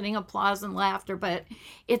and you're getting applause and laughter, but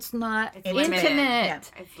it's not intimate. Yeah.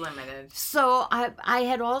 It's limited. So I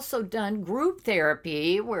had also done group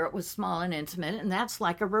therapy where it was small and intimate, and that's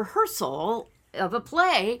like a rehearsal of a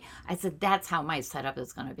play. I said, that's how my setup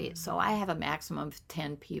is going to be. So I have a maximum of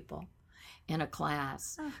 10 people in a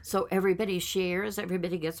class. So everybody shares,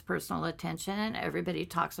 everybody gets personal attention, everybody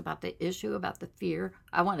talks about the issue, about the fear.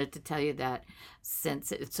 I wanted to tell you that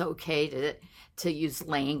since it's okay to use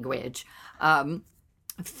language.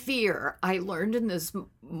 Fear, I learned in this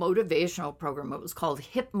motivational program, it was called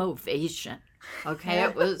Hypmovation. Okay,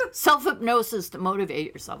 it was self-hypnosis to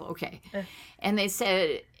motivate yourself. Okay. And they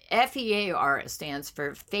said FEAR stands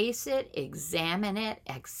for face it, examine it,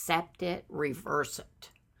 accept it, reverse it,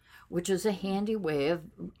 which is a handy way of,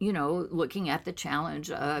 you know, looking at the challenge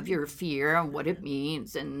of your fear and what it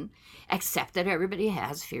means and accept that everybody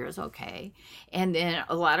has fears, okay. And then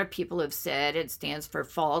a lot of people have said it stands for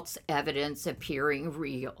false evidence appearing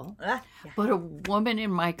real. But a woman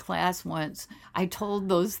in my class once, I told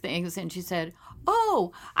those things and she said,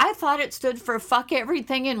 oh, I thought it stood for fuck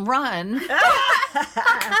everything and run.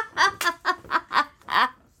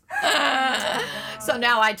 So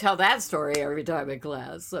now I tell that story every time in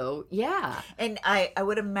class. So, yeah. And I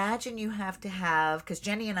would imagine you have to have, because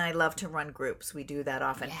Jenni and I love to run groups. We do that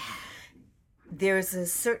often. Yeah. There's a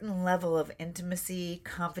certain level of intimacy,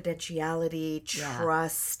 confidentiality,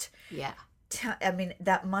 trust. Yeah. I mean,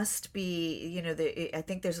 that must be, you know, I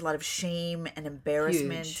think there's a lot of shame and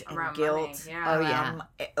embarrassment Huge. and Around guilt money, yeah. around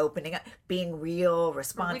opening up, being real,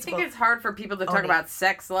 responsible. We think it's hard for people to talk about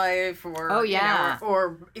sex life or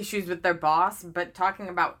or issues with their boss, but talking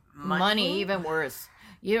about money even worse.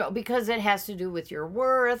 You know, because it has to do with your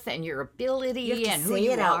worth and your ability you have to and say who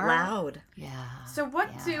you it are. out loud. Yeah. So what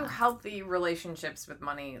do healthy relationships with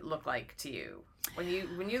money look like to you? When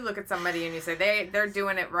you look at somebody and you say they're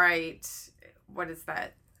doing it right, what does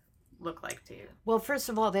that look like to you? Well, first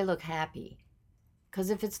of all, they look happy. Because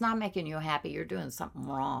if it's not making you happy, you're doing something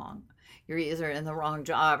wrong. You're either in the wrong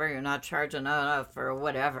job or you're not charging enough or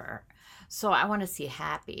whatever. So I want to see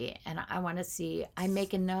happy, and I want to see I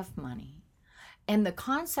make enough money. And the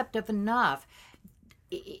concept of enough,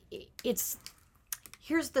 here's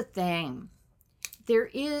the thing. There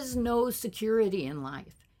is no security in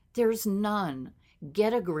life. There's none.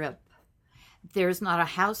 Get a grip. There's not a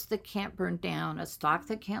house that can't burn down, a stock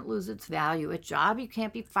that can't lose its value, a job you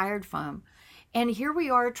can't be fired from. And here we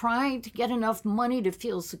are trying to get enough money to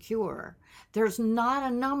feel secure. There's not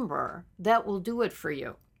a number that will do it for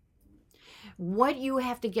you. What you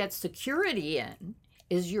have to get security in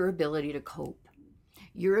is your ability to cope,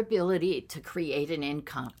 your ability to create an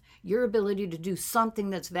income, your ability to do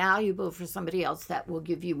something that's valuable for somebody else that will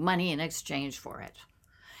give you money in exchange for it.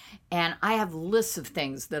 And I have lists of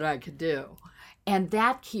things that I could do. And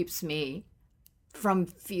that keeps me from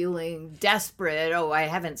feeling desperate. Oh, I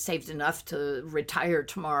haven't saved enough to retire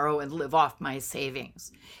tomorrow and live off my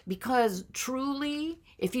savings. Because truly,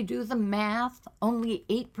 if you do the math, only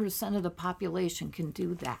 8% of the population can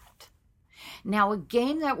do that. Now, a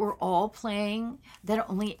game that we're all playing that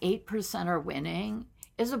only 8% are winning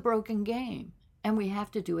is a broken game. And we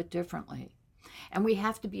have to do it differently. And we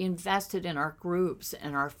have to be invested in our groups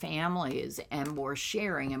and our families and more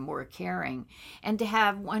sharing and more caring. And to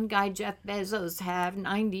have one guy, Jeff Bezos, have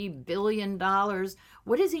 $90 billion,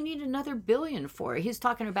 what does he need another billion for? He's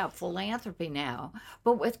talking about philanthropy now.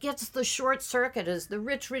 But what gets the short circuit is the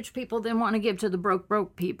rich people then want to give to the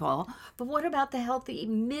broke people. But what about the healthy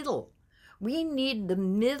middle? We need the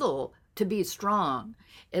middle to be strong.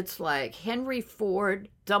 It's like Henry Ford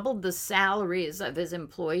doubled the salaries of his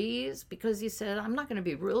employees because he said, I'm not going to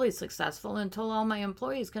be really successful until all my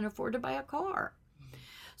employees can afford to buy a car. Right.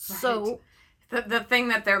 So The thing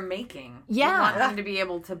that they're making. Yeah. You want them to be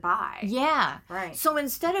able to buy. Yeah. Right. So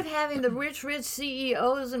instead of having the rich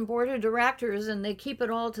CEOs and board of directors and they keep it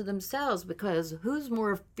all to themselves, because who's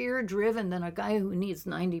more fear-driven than a guy who needs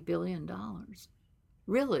 $90 billion?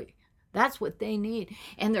 Really. That's what they need.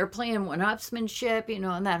 And they're playing one-upsmanship,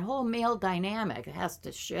 and that whole male dynamic has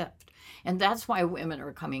to shift. And that's why women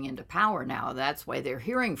are coming into power now. That's why they're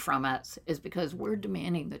hearing from us, is because we're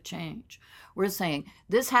demanding the change. We're saying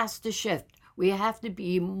this has to shift. We have to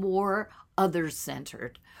be more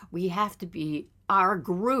other-centered. We have to be our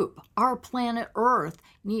group. Our planet Earth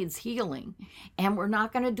needs healing. And we're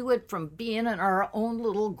not going to do it from being in our own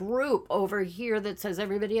little group over here that says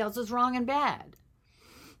everybody else is wrong and bad.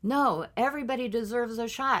 No, everybody deserves a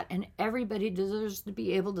shot, and everybody deserves to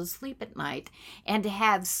be able to sleep at night and to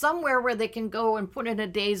have somewhere where they can go and put in a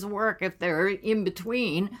day's work if they're in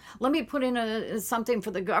between. Let me put in something for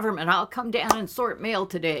the government. I'll come down and sort mail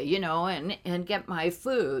today, and get my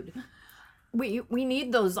food. We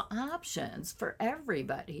need those options for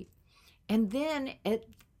everybody. And then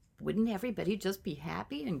wouldn't everybody just be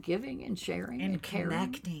happy and giving and sharing and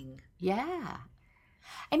connecting? Yeah.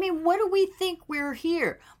 I mean, what do we think we're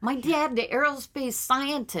here? My dad, the aerospace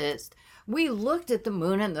scientist, we looked at the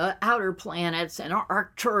moon and the outer planets and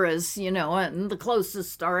Arcturus, and the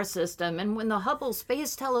closest star system. And when the Hubble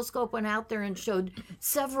Space Telescope went out there and showed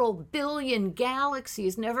several billion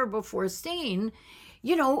galaxies never before seen,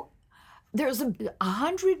 there's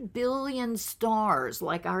 100 billion stars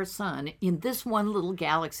like our sun in this one little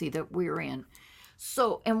galaxy that we're in.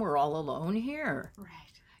 So, and we're all alone here. Right.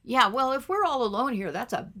 Yeah, well, if we're all alone here,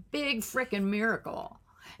 that's a big frickin' miracle.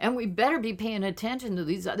 And we better be paying attention to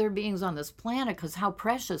these other beings on this planet, because how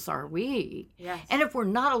precious are we? Yes. And if we're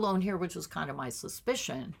not alone here, which was kind of my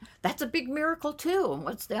suspicion, that's a big miracle too. And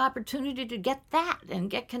what's the opportunity to get that and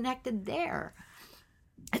get connected there?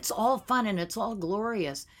 It's all fun and it's all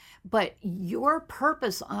glorious. But your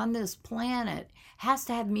purpose on this planet has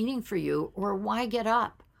to have meaning for you, or why get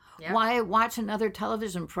up? Yep. Why watch another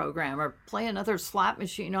television program or play another slot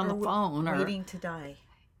machine on the phone? Or waiting to die.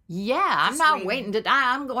 Yeah, I'm not waiting to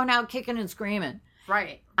die. I'm going out kicking and screaming.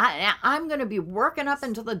 Right. I'm going to be working up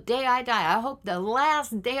until the day I die. I hope the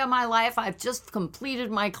last day of my life I've just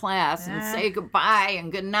completed my class and say goodbye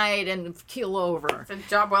and good night and keel over. It's a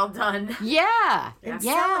job well done. Yeah. And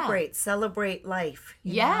Yeah. celebrate life.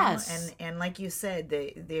 Yes. And like you said,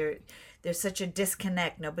 there's such a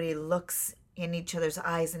disconnect. Nobody looks in each other's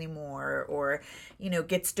eyes anymore, or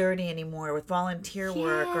gets dirty anymore with volunteer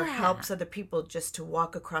work, or helps other people just to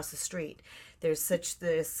walk across the street. There's such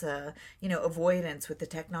this avoidance with the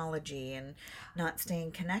technology and not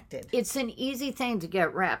staying connected. It's an easy thing to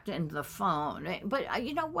get wrapped into the phone, but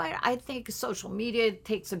you know what, I think social media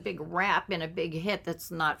takes a big rap and a big hit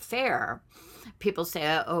that's not fair. People say,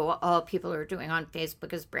 all people are doing on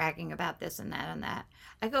Facebook is bragging about this and that and that.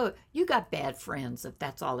 I go, you got bad friends if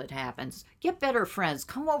that's all that happens. Get better friends.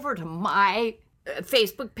 Come over to my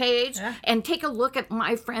Facebook page and take a look at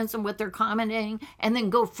my friends and what they're commenting, and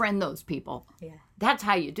then go friend those people. Yeah. That's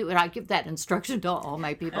how you do it. I give that instruction to all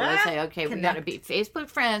my people. I say, okay, we got to be Facebook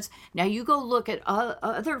friends. Now you go look at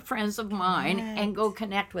other friends of mine and go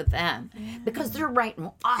connect with them, because they're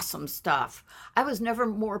writing awesome stuff. I was never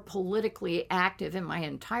more politically active in my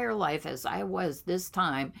entire life as I was this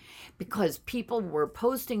time, because people were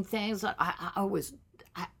posting things.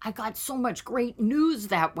 I got so much great news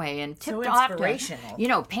that way, and tipped off to,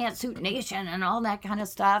 Pantsuit Nation and all that kind of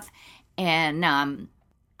stuff. And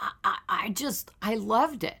I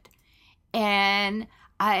loved it. And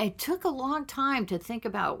I took a long time to think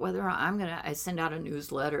about whether I send out a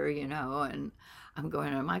newsletter, and I'm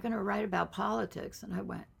going, am I going to write about politics? And I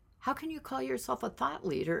went, how can you call yourself a thought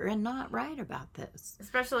leader and not write about this?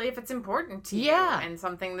 Especially if it's important to you and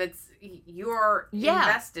something that's you're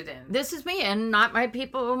invested in. This is me and not my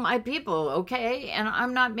people, okay? And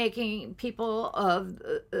I'm not making people of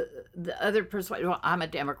the other persuasion. Well, I'm a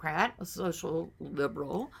Democrat, a social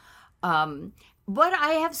liberal. But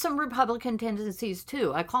I have some Republican tendencies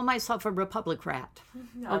too. I call myself a Republicrat,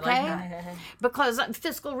 okay? Like because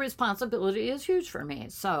fiscal responsibility is huge for me.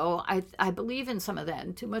 So I believe in some of that.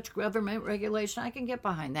 And too much government regulation, I can get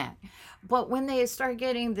behind that. But when they start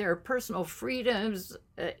getting their personal freedoms,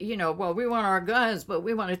 well, we want our guns, but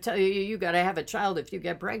we want to tell you got to have a child if you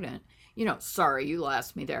get pregnant. Sorry, you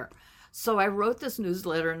lost me there. So I wrote this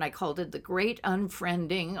newsletter and I called it The Great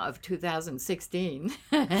Unfriending of 2016.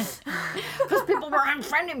 Because people were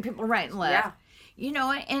unfriending people right and left.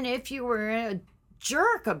 Yeah. And if you were a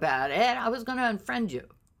jerk about it, I was going to unfriend you.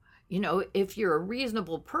 If you're a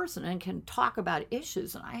reasonable person and can talk about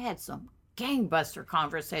issues, and I had some gangbuster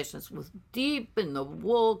conversations with deep in the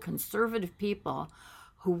wool conservative people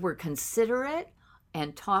who were considerate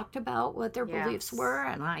and talked about what their beliefs were,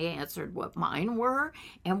 and I answered what mine were,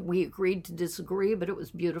 and we agreed to disagree, but it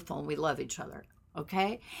was beautiful, and we love each other.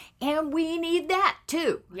 Okay? And we need that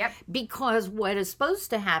too. Yep. Because what is supposed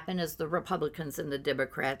to happen is the Republicans and the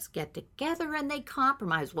Democrats get together and they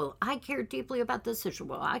compromise. Well, I care deeply about this issue.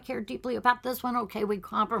 Well, I care deeply about this one. Okay, we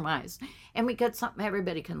compromise. And we get something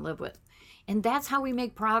everybody can live with. And that's how we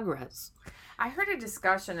make progress. I heard a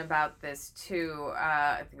discussion about this too.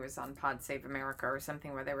 I think it was on Pod Save America or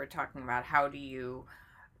something, where they were talking about how do you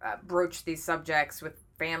broach these subjects with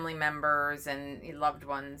family members and loved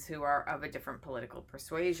ones who are of a different political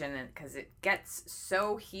persuasion, and because it gets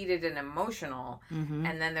so heated and emotional,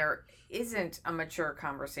 and then there isn't a mature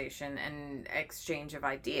conversation and exchange of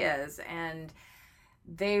ideas. And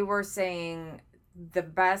they were saying the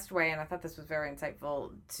best way, and I thought this was very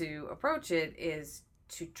insightful, to approach it is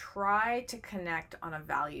to try to connect on a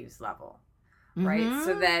values level. Right,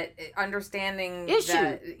 so that understanding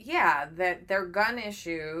that their gun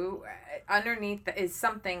issue underneath is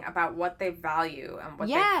something about what they value and what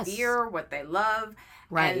they fear, what they love,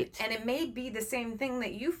 right? And it may be the same thing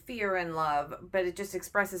that you fear and love, but it just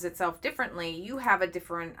expresses itself differently. You have a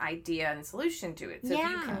different idea and solution to it, so if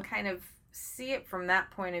you can kind of see it from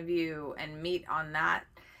that point of view and meet on that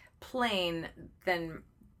plane, then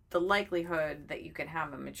the likelihood that you can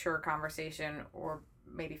have a mature conversation or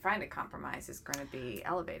maybe find a compromise is going to be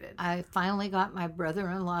elevated. I finally got my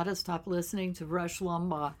brother-in-law to stop listening to Rush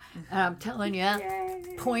Limbaugh. And I'm telling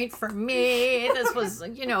you, point for me. This was,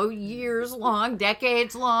 years long,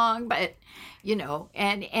 decades long, but,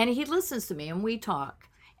 and he listens to me and we talk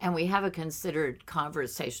and we have a considered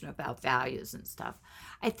conversation about values and stuff.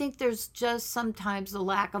 I think there's just sometimes a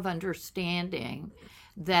lack of understanding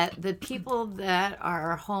that the people that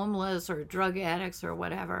are homeless or drug addicts or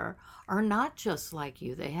whatever are not just like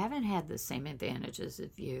you. They haven't had the same advantages as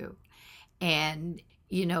you. And,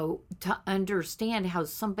 to understand how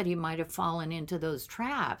somebody might have fallen into those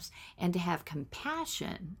traps and to have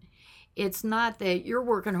compassion. It's not that you're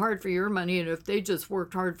working hard for your money and if they just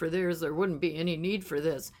worked hard for theirs, there wouldn't be any need for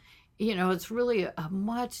this. It's really a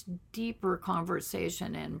much deeper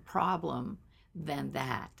conversation and problem than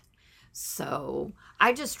that. So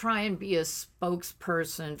I just try and be a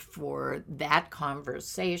spokesperson for that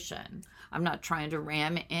conversation. I'm not trying to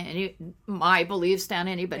ram my beliefs down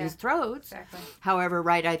anybody's throats. Exactly. However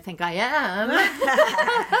right I think I am.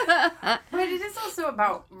 But it is also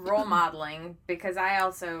about role modeling, because I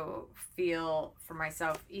also feel for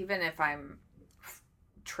myself, even if I'm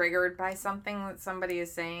triggered by something that somebody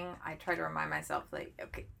is saying, I try to remind myself,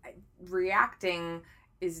 reacting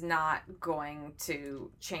is not going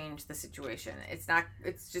to change the situation.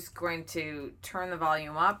 It's just going to turn the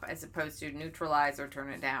volume up as opposed to neutralize or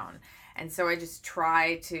turn it down. And so I just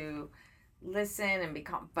try to listen and be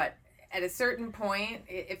calm. But at a certain point,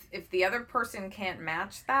 if the other person can't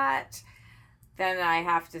match that, then I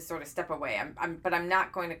have to sort of step away. But I'm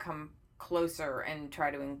not going to come closer and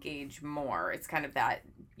try to engage more. It's kind of that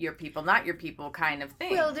your people, not your people kind of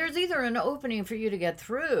thing. Well, there's either an opening for you to get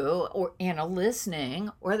through and a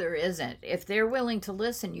listening, or there isn't. If they're willing to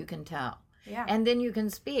listen, you can tell. Yeah. And then you can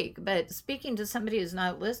speak. But speaking to somebody who's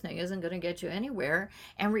not listening isn't going to get you anywhere.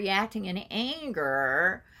 And reacting in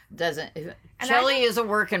anger doesn't. Chellie is a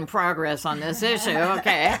work in progress on this issue,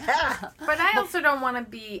 okay? But I also don't want to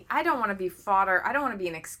be fodder. I don't want to be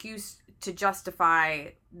an excuse to justify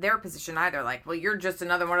their position either. Like, well, you're just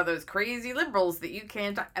another one of those crazy liberals that you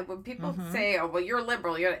can't. When people say, oh, well, you're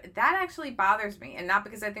liberal, that actually bothers me. And not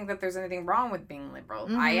because I think that there's anything wrong with being liberal.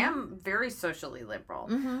 I am very socially liberal.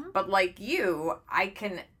 But like you, I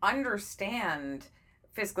can understand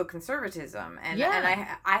fiscal conservatism. And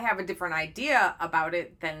I have a different idea about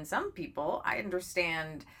it than some people. I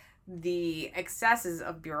understand the excesses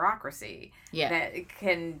of bureaucracy that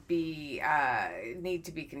can be need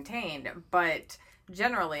to be contained, but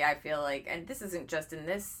generally I feel like, and this isn't just in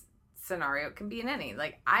this scenario, it can be in any,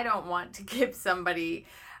 I don't want to give somebody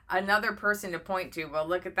another person to point to, well,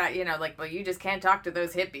 look at that, well, you just can't talk to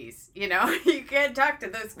those hippies, you can't talk to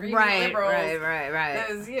those screaming liberals, right.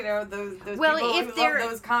 Those, those well, people if who love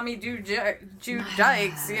those commie Jew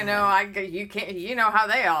dykes, you can't, how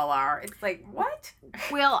they all are. It's like, what?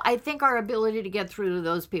 Well, I think our ability to get through to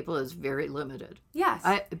those people is very limited. Yes.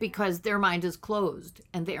 Because their mind is closed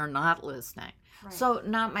and they are not listening. Right. So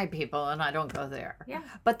not my people, and I don't go there. Yeah.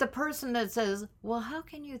 But the person that says, well, how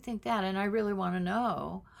can you think that? And I really want to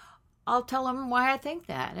know, I'll tell them why I think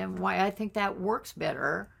that and why I think that works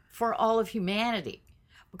better for all of humanity.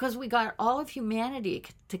 Because we got all of humanity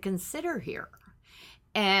to consider here.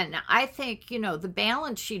 And I think, the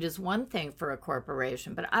balance sheet is one thing for a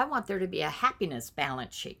corporation, but I want there to be a happiness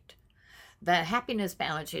balance sheet. The happiness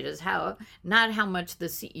balance sheet is not how much the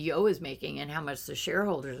CEO is making and how much the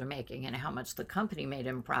shareholders are making and how much the company made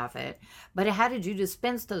in profit, but how did you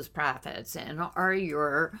dispense those profits? And are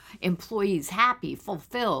your employees happy,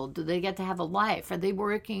 fulfilled? Do they get to have a life? Are they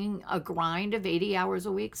working a grind of 80 hours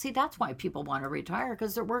a week? See, that's why people want to retire,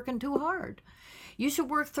 because they're working too hard. You should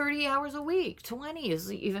work 30 hours a week. 20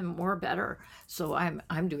 is even more better. So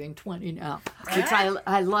I'm doing 20 now, which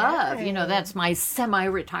I love. That's my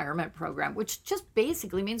semi-retirement program, which just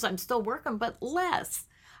basically means I'm still working, but less.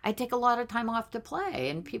 I take a lot of time off to play,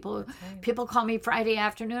 and people call me Friday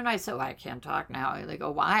afternoon. I say, I can't talk now. They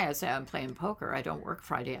go, why? I say, I'm playing poker. I don't work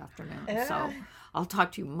Friday afternoon. So I'll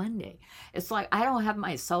talk to you Monday. It's like I don't have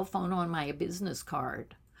my cell phone on my business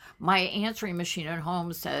card. My answering machine at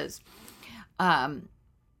home says, I'm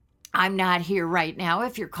not here right now.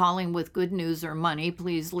 If you're calling with good news or money,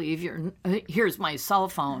 please leave here's my cell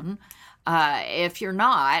phone. If you're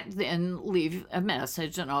not, then leave a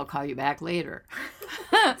message and I'll call you back later.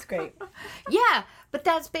 That's great. Yeah, but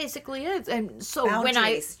that's basically it. And so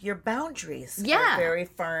your boundaries are very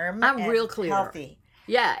firm. I'm and real clear. Healthy.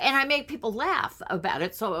 Yeah, and I make people laugh about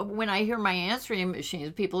it. So when I hear my answering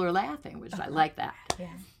machines, people are laughing, which I like that. Yeah.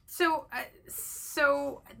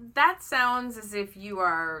 So that sounds as if you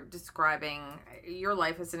are describing your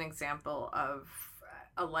life as an example of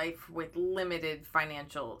a life with limited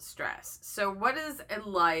financial stress. So what does a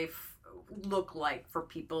life look like for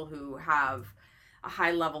people who have a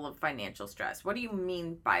high level of financial stress? What do you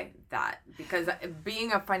mean by that? Because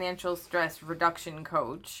being a financial stress reduction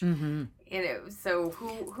coach, so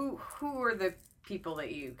who are the people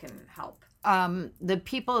that you can help? The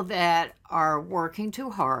people that are working too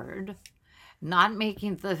hard, not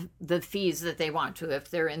making the fees that they want to.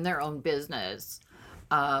 If they're in their own business,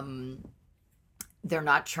 they're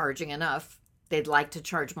not charging enough. They'd like to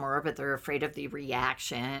charge more, but they're afraid of the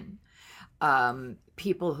reaction.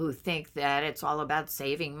 People who think that it's all about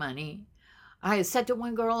saving money. I said to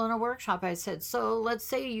one girl in a workshop, I said, so let's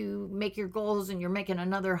say you make your goals and you're making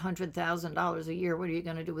another $100,000 a year. What are you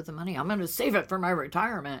going to do with the money? I'm going to save it for my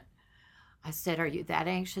retirement. I said, are you that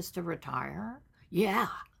anxious to retire? Yeah.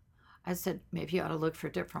 I said, maybe you ought to look for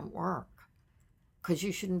different work, because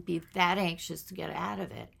you shouldn't be that anxious to get out of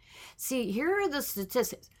it. See, here are the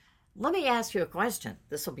statistics. Let me ask you a question.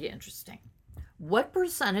 This will be interesting. What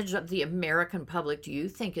percentage of the American public do you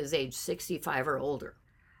think is age 65 or older?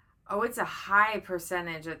 Oh, it's a high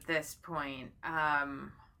percentage at this point. Oh,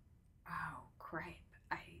 crap.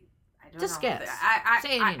 I don't Just know. guess.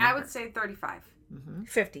 I would say 35.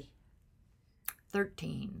 50.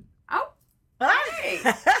 13. Oh. Hey,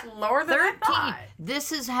 lower than 13. I thought.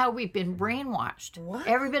 This is how we've been brainwashed. What?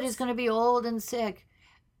 Everybody's going to be old and sick.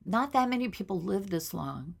 Not that many people live this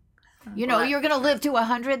long. You're going to live to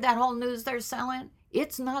 100, that whole news they're selling.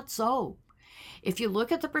 It's not so. If you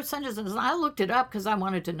look at the percentages, and I looked it up because I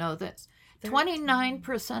wanted to know this,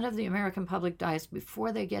 29% of the American public dies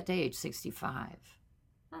before they get to age 65.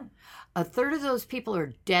 A third of those people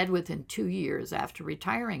are dead within 2 years after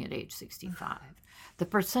retiring at age 65. The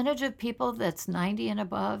percentage of people that's 90 and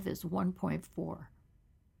above is 1.4. Oh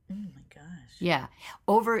my gosh. Yeah.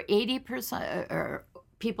 Over 80%, or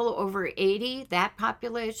people over 80, that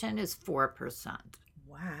population is 4%.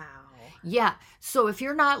 Wow. Yeah. So if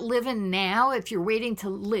you're not living now, if you're waiting to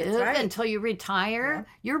live until you retire,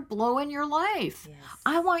 you're blowing your life. Yes.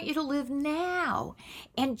 I want you to live now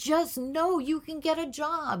and just know you can get a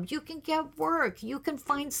job. You can get work. You can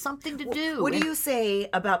find something to do. What do you say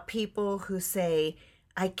about people who say,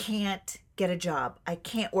 I can't get a job. I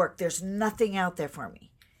can't work. There's nothing out there for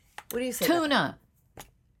me. What do you say? Tuna.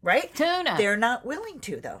 Right? Tuna. They're not willing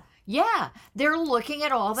to, though. Yeah, they're looking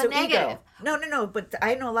at all the negative. Ego. No. But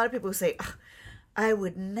I know a lot of people who say, I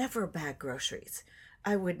would never bag groceries.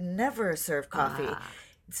 I would never serve coffee.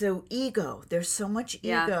 So ego. There's so much ego.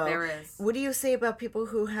 Yeah, there is. What do you say about people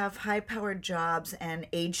who have high-powered jobs and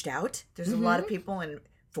aged out? There's a lot of people in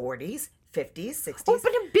 40s, 50s, 60s.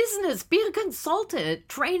 Open a business. Be a consultant.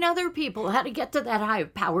 Train other people how to get to that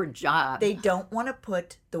high-powered job. They don't want to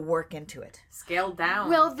put the work into it. Scale down.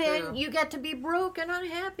 Well, then you get to be broke and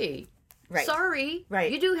unhappy. Right. Sorry. Right.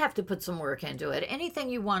 You do have to put some work into it. Anything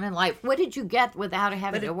you want in life. What did you get without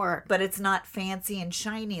having to work? But it's not fancy and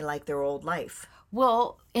shiny like their old life.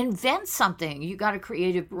 Well, invent something. You got a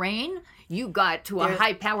creative brain. You got to a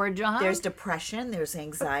high-powered job. There's depression. There's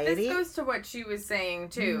anxiety. This goes to what she was saying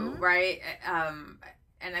too, right?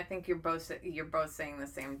 And I think you're both saying the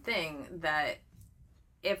same thing, that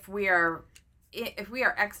if we are if we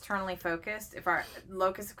are externally focused, if our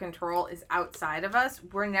locus of control is outside of us,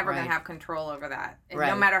 we're never going to have control over that. And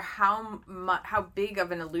no matter how big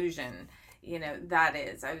of an illusion, that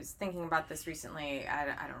is. I was thinking about this recently. I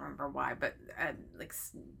don't remember why, but like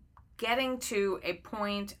getting to a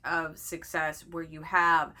point of success where you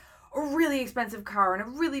have a really expensive car and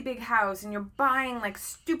a really big house and you're buying like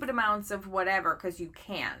stupid amounts of whatever because you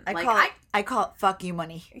can. I call it fuck you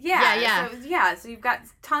money. Yeah. So you've got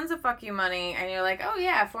tons of fuck you money and you're like, oh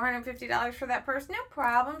yeah, $450 for that purse. No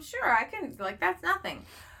problem. Sure, I can, like, that's nothing.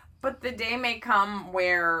 But the day may come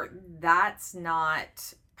where that's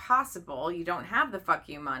not possible. You don't have the fuck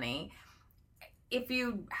you money. If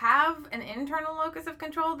you have an internal locus of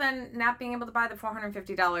control, then not being able to buy the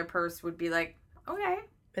 $450 purse would be like, okay.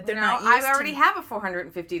 But they're not used I already have a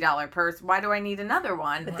 $450 purse. Why do I need another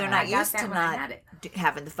one? But they're not used to not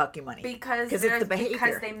having the fucking money. Because it's the behavior.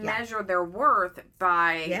 Because they measure their worth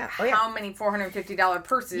by how many $450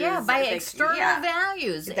 purses. Yeah, by external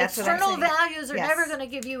values. That's external values are never going to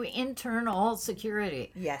give you internal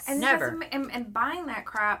security. Yes. And never. And buying that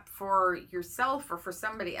crap for yourself or for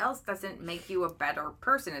somebody else doesn't make you a better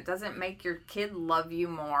person. It doesn't make your kid love you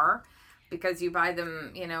more. Because you buy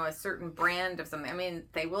them, a certain brand of something. I mean,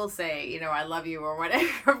 they will say, I love you or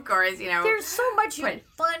whatever, of course, There's so much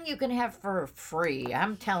fun you can have for free.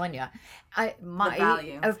 I'm telling you.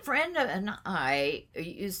 A friend and I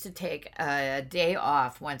used to take a day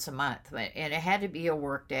off once a month. And it had to be a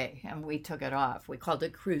work day. And we took it off. We called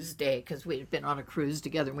it cruise day because we had been on a cruise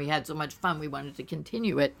together. And we had so much fun. We wanted to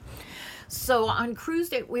continue it. So on cruise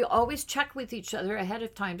day, we always check with each other ahead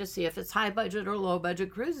of time to see if it's high budget or low budget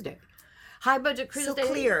cruise day. High budget cruise day. So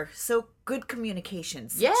clear, so good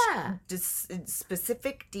communications. Yeah.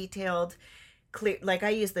 Specific, detailed, clear. Like I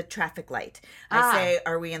use the traffic light. I say,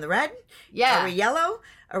 are we in the red? Yeah. Are we yellow?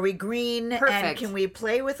 Are we green? Perfect. And can we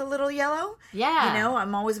play with a little yellow? Yeah.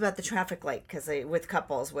 I'm always about the traffic light because with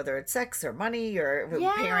couples, whether it's sex or money or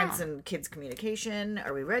parents and kids communication.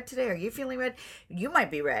 Are we red today? Are you feeling red? You might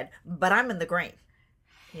be red, but I'm in the green.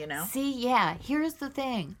 See, here's the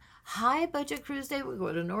thing. High budget cruise day, we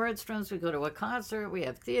go to Nordstrom's, we go to a concert, we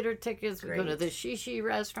have theater tickets, we go to the Shishi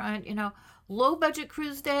restaurant, Low budget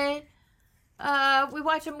cruise day, we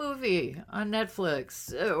watch a movie on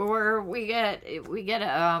Netflix, or we get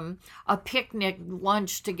a picnic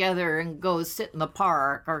lunch together and go sit in the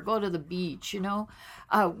park or go to the beach,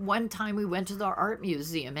 One time we went to the art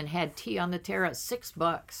museum and had tea on the terrace,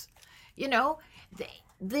 $6.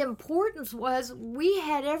 The importance was we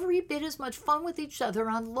had every bit as much fun with each other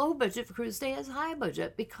on low budget cruise day as high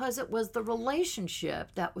budget because it was the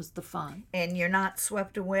relationship that was the fun. And you're not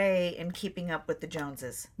swept away in keeping up with the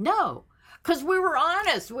Joneses. No, because we were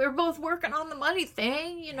honest. We were both working on the money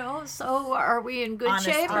thing, so are we in good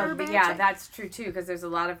shape or bad shape? That's true too, because there's a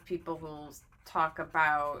lot of people who talk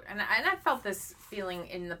about, and I felt this feeling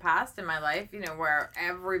in the past in my life, where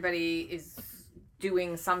everybody is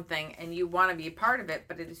doing something and you want to be a part of it,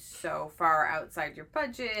 but it is so far outside your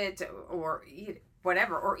budget or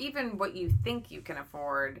whatever, or even what you think you can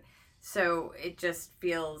afford. So it just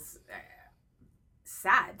feels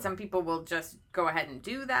sad. Some people will just go ahead and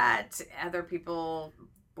do that. Other people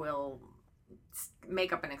will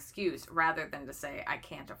make up an excuse rather than to say, I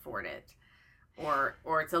can't afford it.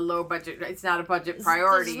 Or it's a low budget. It's not a budget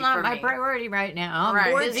priority. It's not for my me. priority right now.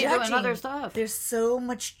 Right. I'm busy doing other stuff. There's so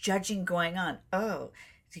much judging going on. Oh,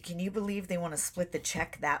 can you believe they want to split the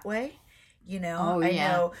check that way? I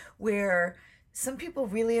know where some people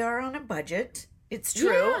really are on a budget. It's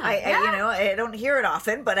true. I don't hear it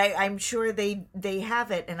often, but I'm sure they have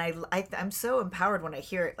it, and I'm so empowered when I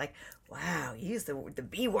hear it. Like, wow, you use the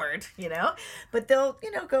B word, But they'll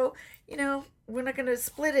go, we're not going to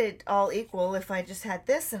split it all equal if I just had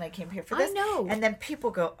this and I came here for this. I know. And then people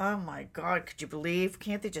go, oh my God, could you believe?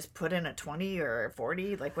 Can't they just put in a 20 or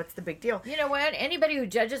 40? Like, what's the big deal? You know what? Anybody who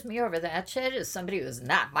judges me over that shit is somebody who's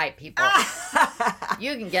not my people.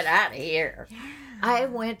 You can get out of here. I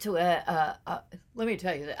went to let me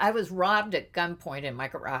tell you, I was robbed at gunpoint in my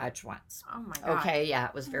garage once. Oh my God. Okay, yeah,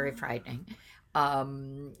 it was very frightening.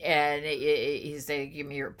 And he said, give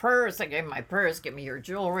me your purse. I gave him my purse. Give me your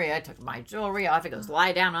jewelry. I took my jewelry off. He goes,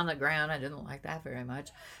 lie down on the ground. I didn't like that very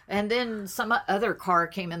much. And then some other car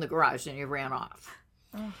came in the garage and he ran off.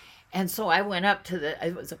 Oh. And so I went up to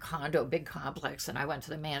it was a condo, big complex, and I went to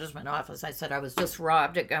the management office. I said, I was just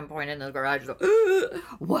robbed at gunpoint in the garage.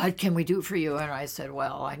 What can we do for you? And I said,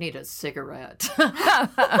 well, I need a cigarette.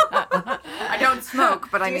 I don't smoke,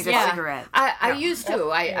 but I need a cigarette. I used to.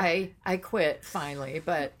 I quit finally,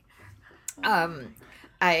 but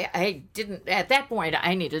I didn't, at that point,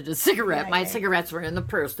 I needed a cigarette. My cigarettes were in the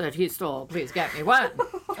purse that he stole. Please get me one.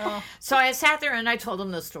 So I sat there and I told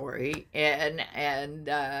them the story, and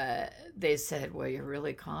they said, "Well, you're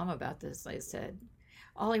really calm about this." I said,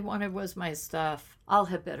 "All he wanted was my stuff. I'll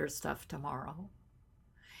have better stuff tomorrow."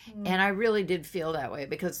 And I really did feel that way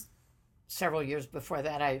because several years before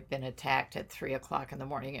that, I had been attacked at 3:00 in the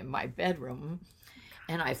morning in my bedroom,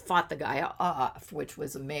 and I fought the guy off, which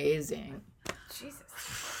was amazing.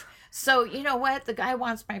 Jesus. So you know what? The guy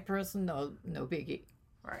wants my person, no biggie.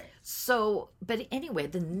 Right. So, but anyway,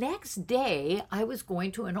 the next day I was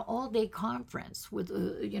going to an all-day conference with,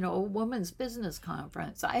 a women's business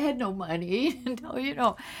conference. I had no money,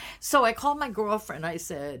 So I called my girlfriend. I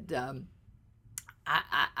said,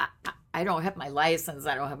 I don't have my license.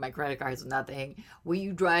 I don't have my credit cards, nothing. Will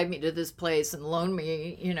you drive me to this place and loan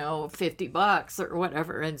me, $50 or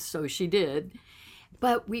whatever? And so she did.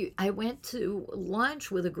 But I went to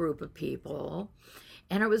lunch with a group of people.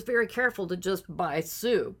 And I was very careful to just buy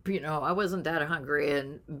soup. I wasn't that hungry,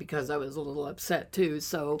 and because I was a little upset too.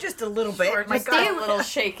 So just a little bit. Or just a little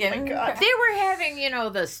shaken. They were having,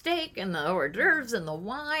 the steak and the hors d'oeuvres and the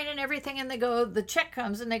wine and everything. And the check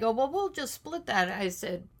comes, and they go, "Well, we'll just split that." I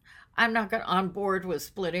said, "I'm not on board with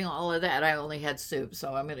splitting all of that. I only had soup,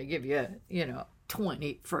 so I'm going to give you,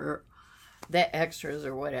 20 for the extras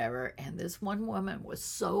or whatever." And this one woman was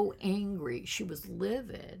so angry. She was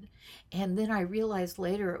livid. And then I realized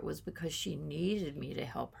later it was because she needed me to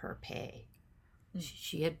help her pay.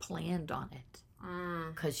 She had planned on it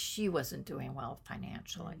because she wasn't doing well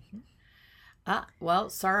financially. Well,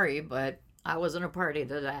 sorry, but I wasn't a party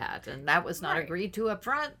to that. And that was not agreed to up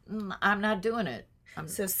front. I'm not doing it.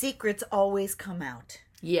 So secrets always come out.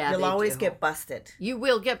 Yeah, you'll always get busted. You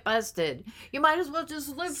will get busted. You might as well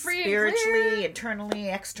just live free spiritually, and clear. Internally,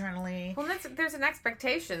 externally. Well, there's an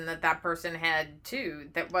expectation that person had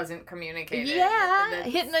too that wasn't communicated. Yeah,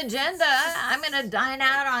 hidden agenda. I'm going to dine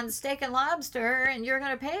out on steak and lobster, and you're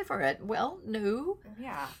going to pay for it. Well, no.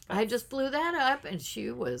 Yeah, I just blew that up, and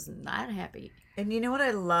she was not happy. And you know what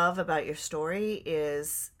I love about your story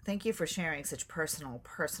is, thank you for sharing such personal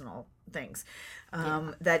things.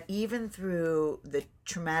 That even through the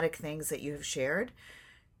traumatic things that you have shared,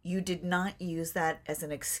 you did not use that as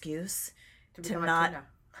an excuse to not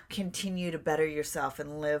continue to better yourself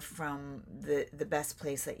and live from the best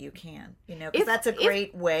place that you can. Because that's a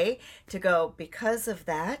great way to go. Because of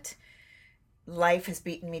that, life has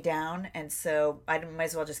beaten me down, and so I might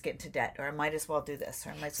as well just get into debt, or I might as well do this,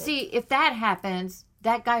 or I might as well... See, if that happens,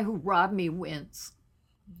 that guy who robbed me wins.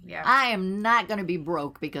 Yeah. I am not going to be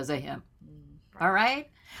broke because of him. All right?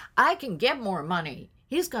 I can get more money.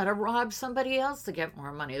 He's got to rob somebody else to get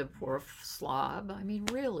more money, the poor slob. I mean,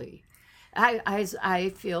 really.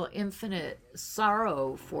 I feel infinite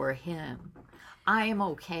sorrow for him. I am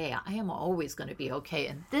okay. I am always going to be okay.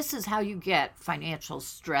 And this is how you get financial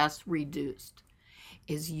stress reduced,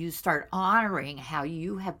 is you start honoring how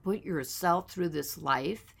you have put yourself through this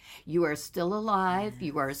life. You are still alive.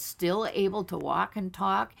 You are still able to walk and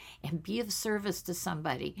talk and be of service to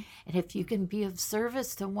somebody. And if you can be of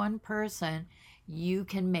service to one person, you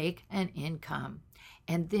can make an income.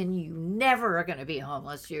 And then you never are going to be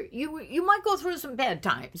homeless. You might go through some bad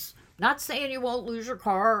times. Not saying you won't lose your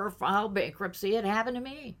car or file bankruptcy. It happened to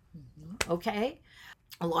me. Okay?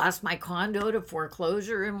 I lost my condo to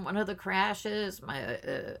foreclosure in one of the crashes.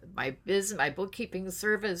 My business, my bookkeeping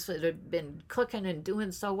service that had been cooking and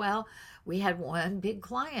doing so well. We had one big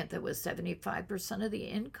client that was 75% of the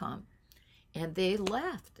income. And they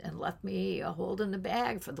left me holding the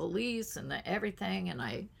bag for the lease and everything. And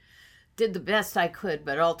I did the best I could,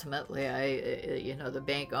 but ultimately the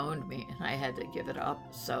bank owned me and I had to give it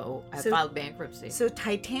up. So I filed bankruptcy. So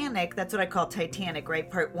Titanic, that's what I call Titanic,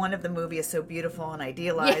 right? Part 1 of the movie is so beautiful and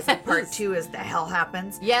idealized. And part 2 is the hell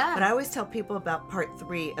happens. Yeah. But I always tell people about part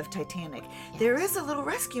 3 of Titanic. Yes. There is a little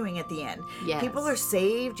rescuing at the end. Yes. People are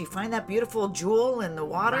saved. You find that beautiful jewel in the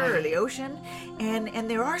water or the ocean. And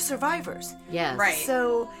there are survivors. Yes. Right.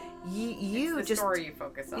 So... it's the story you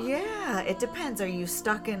focus on. Yeah, it depends. Are you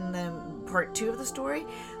stuck in the part 2 of the story,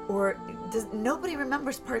 or nobody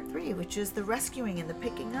remembers part 3, which is the rescuing and the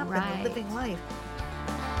picking up and the living life?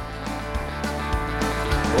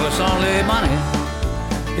 Well, it's only money,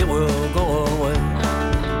 it will go away.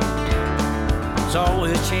 It's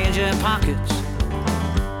always changing pockets,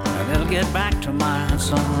 and it'll get back to mine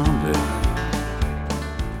someday.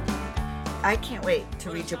 I can't wait to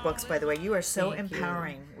read your books, by the way. You are so Thank you.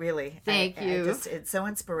 empowering, really. Thank you. It's so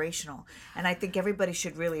inspirational. And I think everybody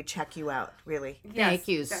should really check you out, really. Thank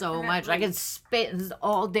you so much. I could spend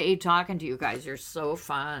all day talking to you guys. You're so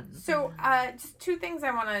fun. So, just two things I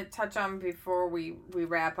want to touch on before we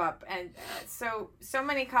wrap up. And so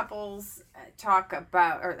many couples talk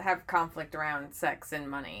about or have conflict around sex and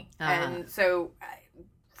money. And so,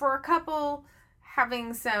 for a couple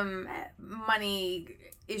having some money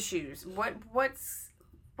issues, what's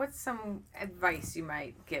some advice you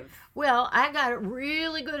might give? Well, I got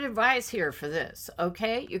really good advice here for this,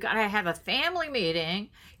 okay? You got to have a family meeting.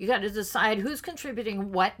 You got to decide who's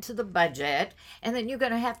contributing what to the budget, and then you're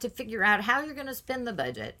going to have to figure out how you're going to spend the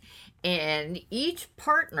budget. And each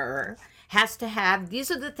partner has to have, these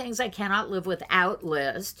are the things I cannot live without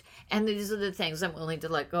list, and these are the things I'm willing to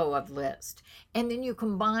let go of list. And then you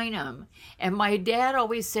combine them. And my dad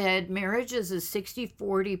always said, marriage is a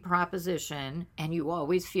 60-40 proposition, and you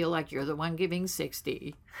always feel like you're the one giving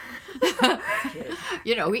 60.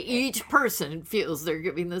 You know, each person feels they're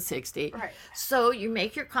giving the 60. Right. So you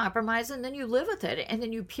make your compromise, and then you live with it. And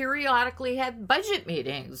then you periodically have budget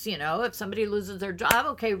meetings. You know, if somebody loses their job,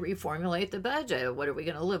 okay, reformulate the budget. What are we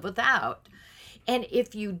going to live without? And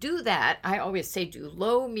if you do that, I always say do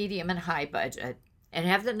low, medium, and high budget. And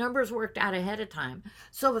have the numbers worked out ahead of time.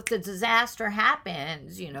 So if the disaster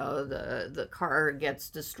happens, you know, the car gets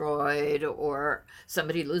destroyed or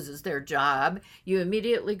somebody loses their job, you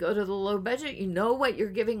immediately go to the low budget. You know what you're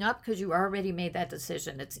giving up because you already made that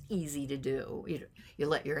decision. It's easy to do. You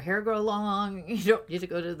let your hair grow long. You don't need to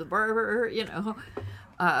go to the barber, you know.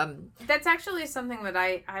 That's actually something that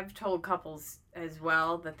I've told couples as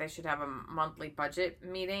well, that they should have a monthly budget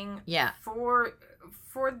meeting. Yeah.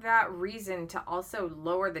 For that reason, to also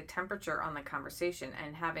lower the temperature on the conversation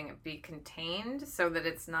and having it be contained so that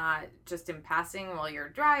it's not just in passing while you're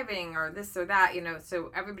driving or this or that, you know,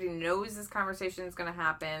 so everybody knows this conversation is going to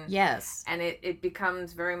happen. Yes. And it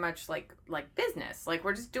becomes very much like business. Like,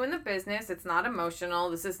 we're just doing the business. It's not emotional.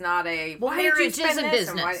 This is not a, well, why did you marriage spend is a this?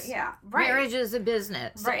 And business. yeah, right. Marriage is a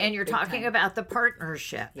business. Right. And you're Big talking time. about the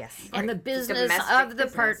partnership. Yes. And the Right. business Domestic of the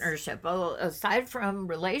business. partnership. Well, aside from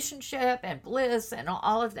relationship and bliss and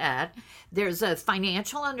all of that, there's a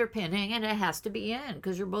financial underpinning, and it has to be in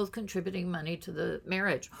because you're both contributing money to the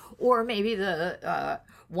marriage. Or maybe the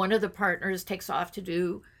one of the partners takes off to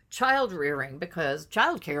do child rearing because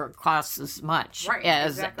childcare costs as much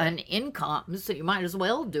as an income, so you might as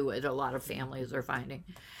well do it. A lot of families are finding.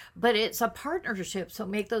 But it's a partnership, so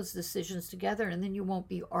make those decisions together, and then you won't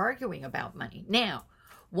be arguing about money. Now,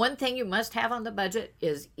 one thing you must have on the budget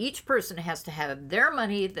is each person has to have their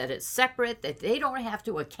money that is separate, that they don't have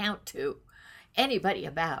to account to anybody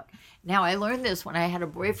about. Now, I learned this when I had a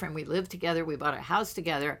boyfriend. We lived together, we bought a house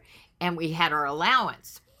together, and we had our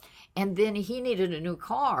allowance. And then he needed a new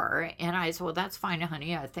car, and I said, well, that's fine,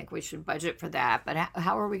 honey. I think we should budget for that, but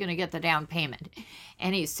how are we going to get the down payment?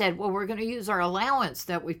 And he said, well, we're going to use our allowance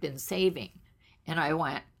that we've been saving. And I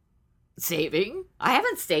went, saving? I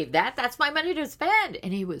haven't saved that. That's my money to spend.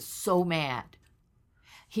 And he was so mad.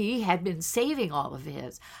 He had been saving all of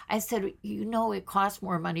his. I said, you know, it costs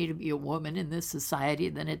more money to be a woman in this society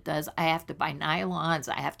than it does. I have to buy nylons.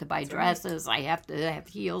 I have to buy dresses. I have to have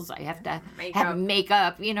heels. I have to have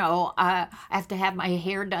makeup. You know, I have to have my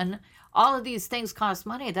hair done. All of these things cost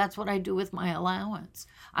money. That's what I do with my allowance.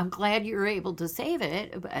 I'm glad you're able to save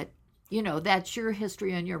it, but, you know, that's your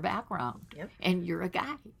history and your background. Yep. And you're a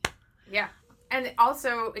guy. Yeah. And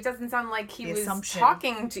also, it doesn't sound like he was assumption.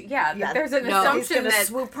 talking to, there's an He's assumption gonna that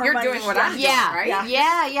swoop her you're money. doing what I'm doing, right?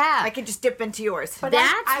 Yeah. I can just dip into yours. But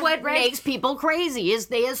That's I've what read- makes people crazy is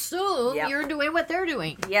they assume Yep. you're doing what they're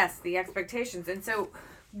doing. Yes, the expectations. And so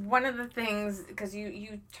one of the things, because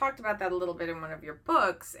you talked about that a little bit in one of your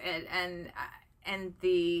books, and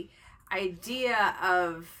the idea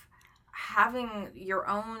of having your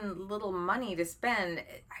own little money to spend,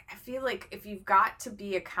 I feel like if you've got to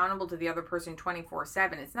be accountable to the other person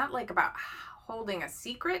 24/7, it's not like about holding a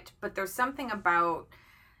secret, but there's something about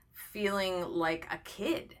feeling like a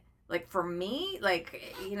kid. Like for me,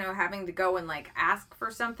 like, you know, having to go and like ask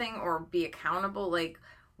for something or be accountable, like,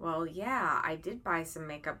 well, yeah, I did buy some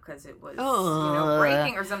makeup because it was,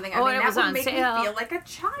 breaking or something. I mean, it that was would on make sale. me feel like a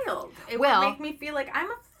child. It Well- would make me feel like I'm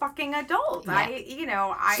a fucking adult.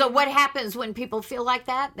 Yeah. So what happens when people feel like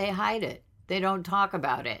that? They hide it. They don't talk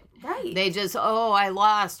about it. Right. They just, I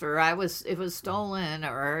lost, or it was stolen,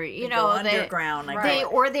 or Go underground.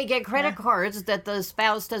 They get credit cards that the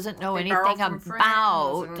spouse doesn't know anything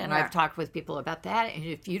about. And I've talked with people about that. And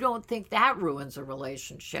if you don't think that ruins a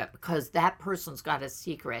relationship, because that person's got a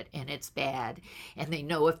secret and it's bad, and they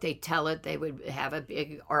know if they tell it, they would have a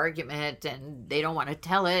big argument, and they don't want to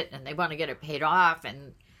tell it, and they want to get it paid off,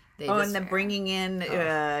 and and then bringing in,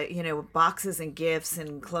 boxes and gifts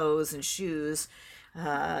and clothes and shoes.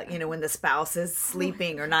 When the spouse is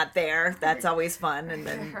sleeping or not there, that's always fun. And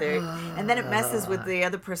then it messes with the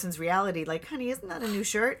other person's reality. Like, honey, isn't that a new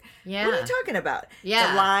shirt? Yeah. What are you talking about?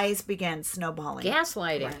 Yeah. The lies began snowballing.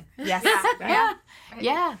 Gaslighting. Right. Yes.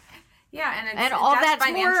 Yeah. Yeah, and all that's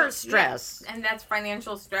more stress. Yeah, and that's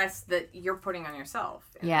financial stress that you're putting on yourself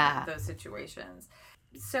in those situations.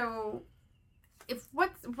 So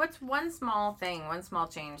what's one small thing, one small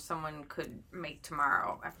change someone could make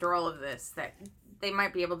tomorrow after all of this that they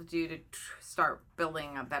might be able to do to start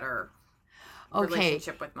building a better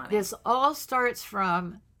relationship with money? This all starts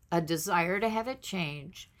from a desire to have it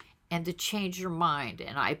change and to change your mind.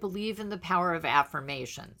 And I believe in the power of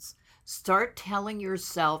affirmations. Start telling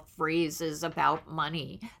yourself phrases about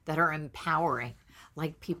money that are empowering.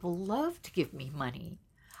 Like, people love to give me money.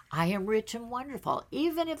 I am rich and wonderful.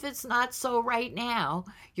 Even if it's not so right now,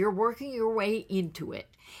 you're working your way into it.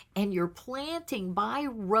 And you're planting by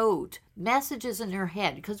rote messages in your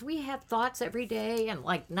head, because we have thoughts every day, and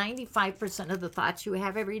like 95% of the thoughts you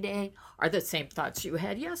have every day are the same thoughts you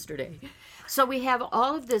had yesterday. So we have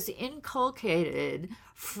all of this inculcated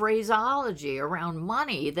phraseology around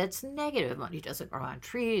money that's negative. Money doesn't grow on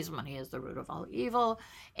trees. Money is the root of all evil.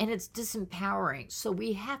 And it's disempowering. So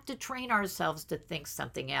we have to train ourselves to think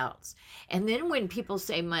something else. And then when people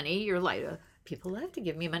say money, you're like, people love to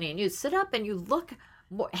give me money. And you sit up and you look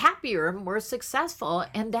more happier, more successful.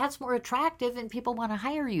 And that's more attractive. And people want to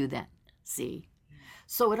hire you then. See?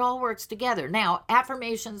 So it all works together. Now,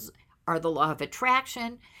 affirmations are the law of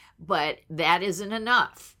attraction, but that isn't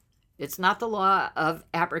enough. It's not the law of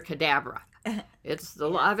abracadabra. It's the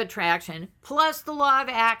law of attraction plus the law of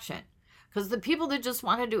action. Because the people that just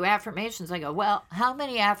want to do affirmations, I go, well, how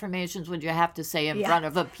many affirmations would you have to say in front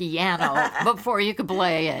of a piano before you could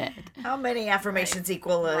play it? How many affirmations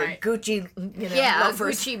equal a Gucci,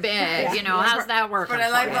 loafers? Gucci bag. How's that working? But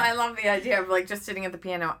I love the idea of like just sitting at the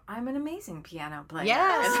piano. I'm an amazing piano player.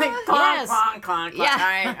 Yes. It's like clonk, clonk, clonk, clonk.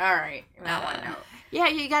 Yeah. All right. Now I know. Yeah,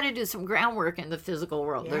 you got to do some groundwork in the physical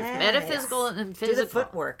world. Yes. There's metaphysical and physical. Do the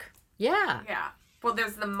footwork. Yeah. Yeah. Well,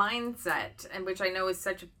 there's the mindset, and which I know is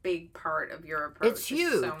such a big part of your approach. It's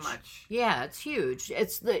huge. So much. Yeah, it's huge.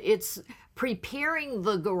 It's preparing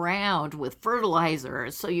the ground with fertilizer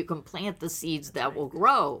so you can plant the seeds that will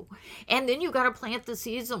grow, and then you got to plant the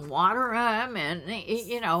seeds and water them, and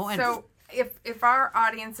So if our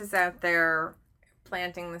audience is out there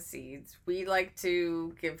planting the seeds, we like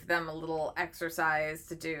to give them a little exercise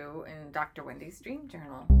to do in Dr. Wendy's Dream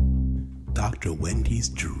Journal. Dr. Wendy's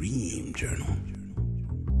Dream Journal.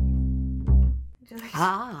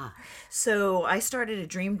 So I started a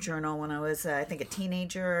dream journal when I was, I think, a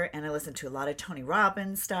teenager, and I listened to a lot of Tony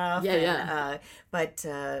Robbins stuff. But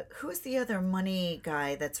who is the other money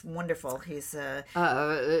guy that's wonderful? He's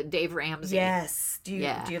Dave Ramsey. Yes. Do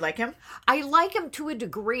you like him? I like him to a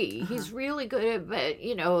degree. He's really good, but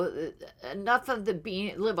enough of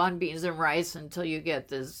the live on beans and rice until you get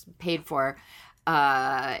this paid for.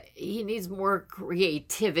 He needs more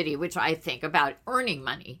creativity, which I think about earning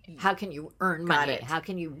money. How can you earn money? How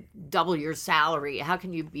can you double your salary? How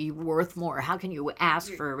can you be worth more? How can you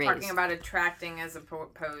ask for a raise? Talking about attracting as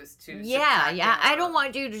opposed to I don't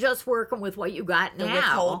want you to just working with what you got now.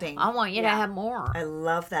 Withholding. I want you to have more. I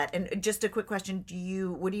love that. And just a quick question: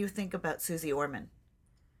 what do you think about Susie Orman?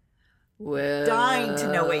 Well, dying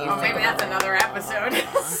to know what you think. Maybe that's another episode.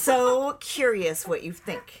 So curious what you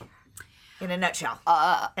think. In a nutshell.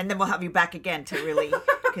 And then we'll have you back again to really,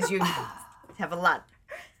 because you have a lot.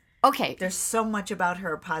 Okay. There's so much about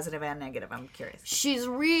her, positive and negative. I'm curious. She's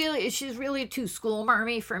really too school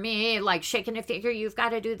marmy for me. Like shaking a figure, you've got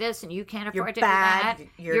to do this and you can't afford to do that.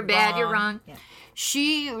 You're bad, you're wrong. Yeah.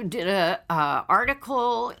 She did a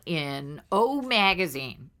article in O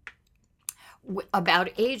Magazine about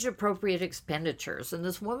age-appropriate expenditures. And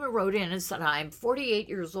this woman wrote in and said, I'm 48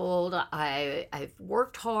 years old. I've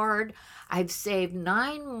worked hard. I've saved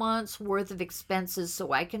 9 months worth of expenses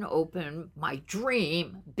so I can open my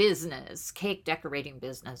dream business, cake decorating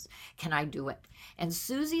business. Can I do it? And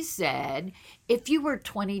Susie said, if you were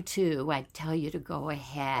 22, I'd tell you to go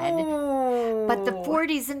ahead. Oh. But the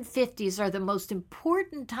 40s and 50s are the most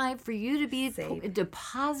important time for you to be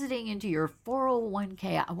depositing into your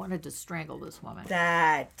 401k. I wanted to strangle this woman.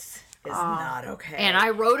 That is not okay. And I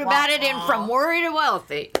wrote about it in From Worry to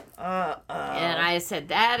Wealthy. And I said,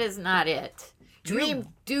 that is not it. Dream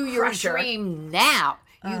do your crusher. dream now.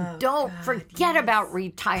 You don't forget about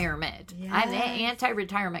retirement. Yes. I'm an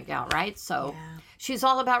anti-retirement gal, right? So she's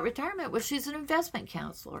all about retirement. Well, she's an investment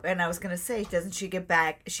counselor. And I was going to say, doesn't she get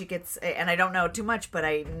back? She gets, and I don't know too much, but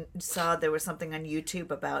I saw there was something on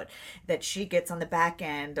YouTube about that she gets on the back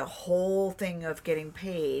end a whole thing of getting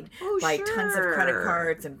paid by tons of credit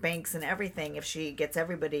cards and banks and everything if she gets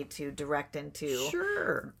everybody to direct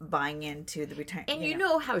into buying into the retirement. And you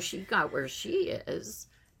know how she got where she is.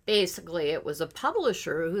 Basically, it was a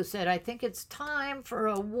publisher who said, I think it's time for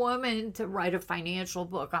a woman to write a financial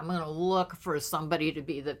book. I'm going to look for somebody to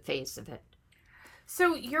be the face of it.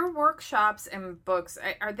 So your workshops and books,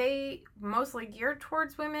 are they mostly geared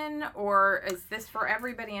towards women, or is this for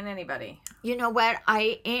everybody and anybody? You know what?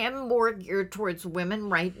 I am more geared towards women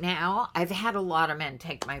right now. I've had a lot of men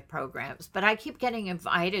take my programs, but I keep getting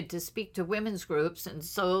invited to speak to women's groups, and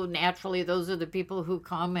so naturally those are the people who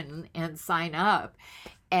come and sign up.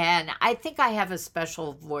 And I think I have a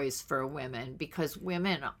special voice for women because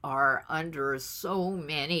women are under so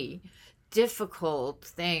many difficult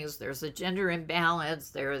things. There's a gender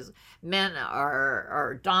imbalance. There's men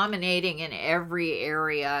are dominating in every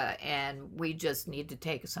area, and we just need to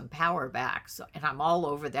take some power back. So, and I'm all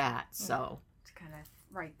over that. So to kind of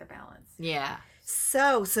right the balance. Yeah.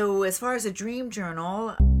 So as far as a dream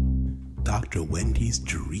journal, Dr. Wendy's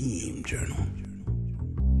Dream Journal.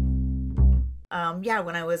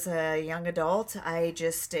 When I was a young adult, I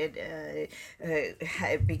just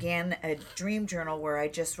began a dream journal where I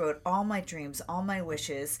just wrote all my dreams, all my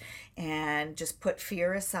wishes, and just put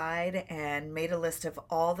fear aside and made a list of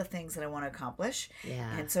all the things that I want to accomplish.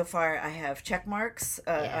 Yeah. And so far, I have check marks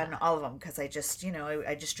on all of them because I just,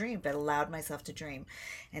 I just dreamed. I allowed myself to dream.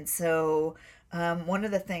 And so one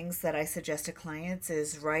of the things that I suggest to clients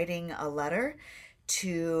is writing a letter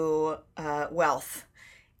to wealth.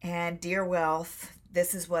 And dear wealth,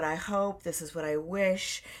 this is what I hope, this is what I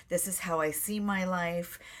wish, this is how I see my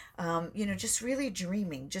life. Just really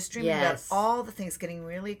dreaming about all the things, getting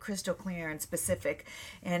really crystal clear and specific.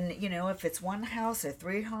 And, if it's one house or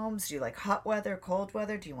 3 homes, do you like hot weather, cold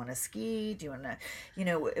weather? Do you want to ski? Do you want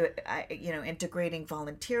to, integrating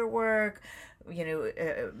volunteer work,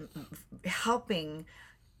 helping.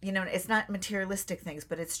 It's not materialistic things,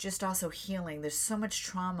 but it's just also healing. There's so much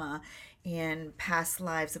trauma in past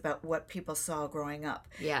lives about what people saw growing up.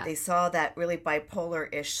 Yeah. They saw that really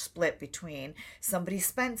bipolar-ish split between somebody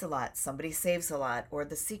spends a lot, somebody saves a lot, or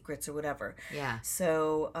The Secrets or whatever. Yeah.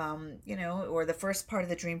 So, or the first part of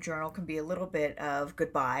the dream journal can be a little bit of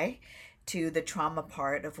goodbye to the trauma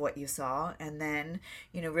part of what you saw, and then,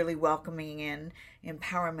 really welcoming in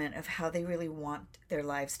empowerment of how they really want their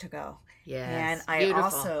lives to go. Yes, and I beautiful.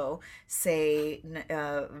 also say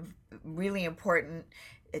really important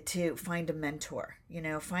to find a mentor.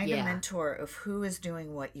 Find a mentor of who is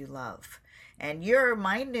doing what you love. And you're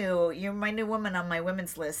my new woman on my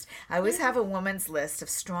women's list. I always have a women's list of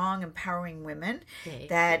strong, empowering women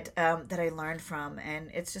that I learned from, and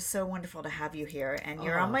it's just so wonderful to have you here. And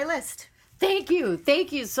you're on my list. Thank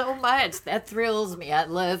you so much. That thrills me. I'd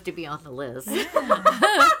love to be on the list. It's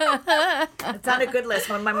not a good list.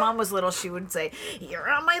 When my mom was little, she would say, "You're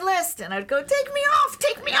on my list," and I'd go, "Take me off,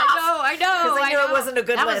 take me off." I know. Because I knew it wasn't a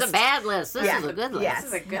good list. That was a bad list. This is a good list. Yes.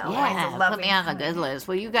 This is a good one. Yeah, put me on a good list.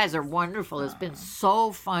 Well, you guys are wonderful. It's been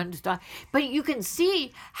so fun to talk. But you can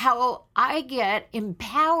see how I get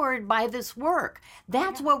empowered by this work.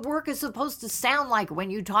 That's what work is supposed to sound like when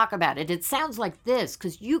you talk about it. It sounds like this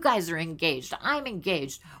because you guys are engaged. I'm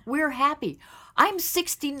engaged. We're happy. I'm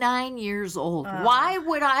 69 years old. Why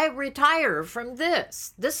would I retire from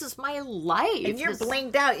this? This is my life. And you're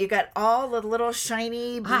blinged out. You got all the little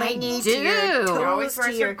shiny blingy I to your do. toes, You always wear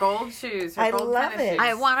to your gold shoes. Or I gold love tennis it. shoes.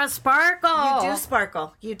 I want to sparkle. You do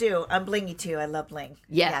sparkle. You do. I'm blingy too. I love bling.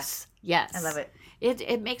 Yes. I love it.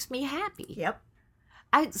 It makes me happy. Yep.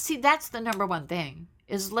 I see. That's the number one thing.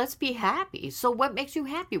 Is let's be happy. So what makes you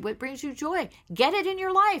happy? What brings you joy? Get it in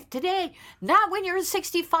your life today, not when you're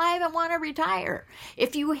 65 and want to retire.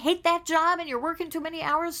 If you hate that job and you're working too many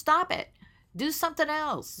hours, stop it. Do something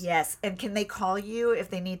else. Yes. And can they call you if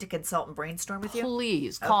they need to consult and brainstorm with you?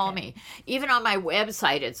 Please call me. Even on my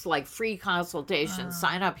website, it's like free consultation.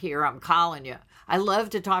 Sign up here. I'm calling you. I love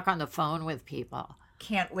to talk on the phone with people.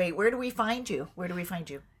 Can't wait. Where do we find you?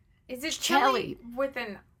 Is it Chellie. Chellie with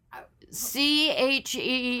an... Chellie.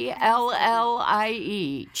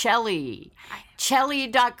 Chellie.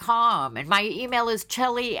 Chellie.com. And my email is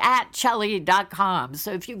Chellie@Chellie.com.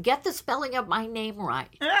 So if you get the spelling of my name right,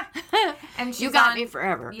 and you got me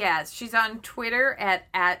forever. Yes, she's on Twitter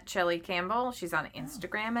at Chellie Campbell. She's on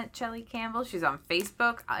Instagram at Chellie Campbell. She's on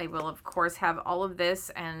Facebook. I will, of course, have all of this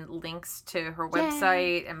and links to her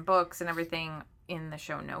website and books and everything in the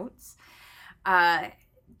show notes.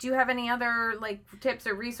 Do you have any other tips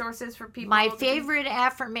or resources for people? My favorite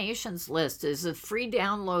affirmations list is a free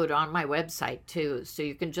download on my website too, so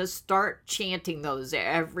you can just start chanting those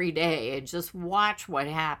every day and just watch what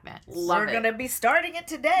happens. We're gonna be starting it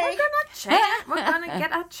today. We're gonna chant. We're gonna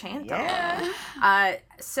get a chant on.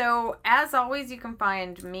 So as always, you can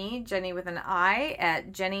find me, Jenny with an I,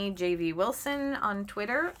 at Jenny JV Wilson on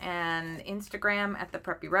Twitter and Instagram at The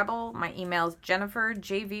Preppy Rebel. My email is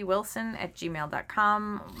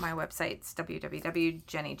jenniferjvwilson@gmail.com. My website's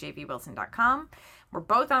www.jennyjvwilson.com. We're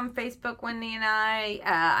both on Facebook, Wendy and I.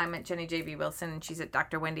 I'm at Jenny JV Wilson, and she's at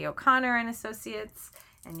Dr. Wendy O'Connor and Associates.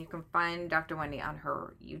 And you can find Dr. Wendy on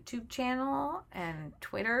her YouTube channel and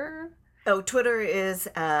Twitter. Oh, Twitter is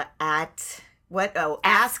at... What? Oh,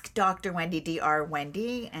 Ask Dr. Wendy, Dr.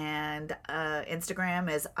 Wendy. And Instagram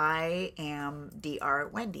is I am Dr.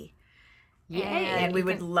 Wendy. Yay. And we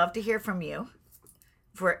would love to hear from you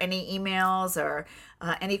for any emails or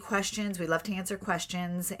any questions. We love to answer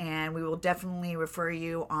questions, and we will definitely refer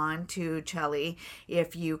you on to Chellie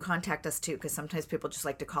if you contact us too, because sometimes people just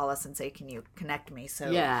like to call us and say, can you connect me? So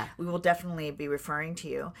we will definitely be referring to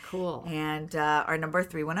you. Cool. And our number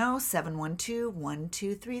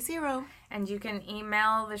 310-712-1230. And you can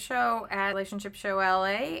email the show at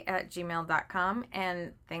relationshipshowla@gmail.com.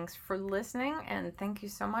 And thanks for listening. And thank you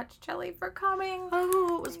so much, Chellie, for coming.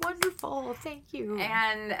 Oh, it was wonderful. Thank you.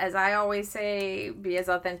 And as I always say, be as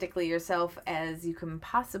authentically yourself as you can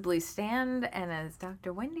possibly stand. And as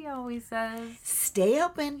Dr. Wendy always says, stay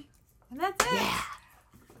open. And that's it.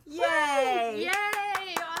 Yeah. Yay. Yay.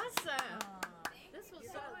 Awesome. This was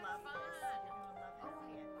so much fun. Oh, I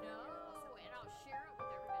know. And I'll share it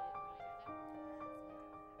with everybody.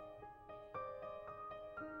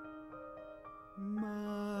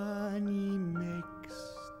 Money makes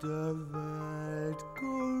the world go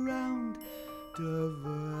round, the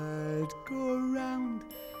world go round,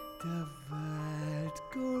 the world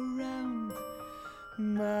go round.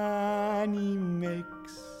 Money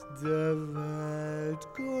makes the world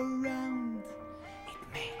go round. It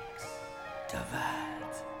makes the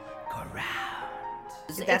world go round.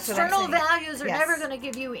 That's what I'm External saying. values are Yes. never going to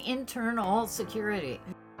give you internal security.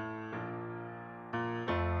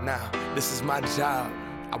 Now, this is my job.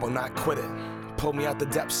 I will not quit it. Pull me out the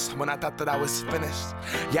depths when I thought that I was finished.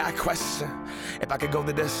 Yeah, I question if I could go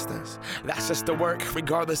the distance. That's just the work,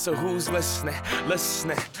 regardless of who's listening.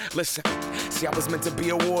 Listen. See, I was meant to be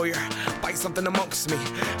a warrior, fight something amongst me,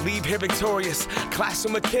 leave here victorious.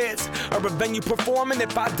 Classroom of kids, or a venue performing.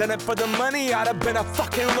 If I'd done it for the money, I'd have been a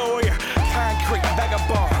fucking lawyer. Concrete,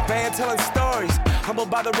 vagabond, band telling stories. Humbled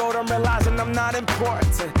by the road, I'm realizing I'm not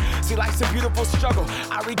important. See, life's a beautiful struggle,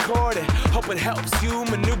 I record it. Hope it helps you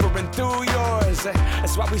maneuvering through yours.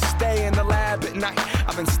 That's why we stay in the lab at night.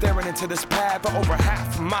 I've been staring into this pad for over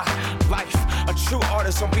half of my life. A true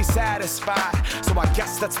artist won't be satisfied, so I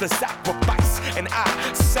guess that's the sacrifice. And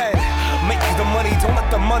I said, make the money, don't let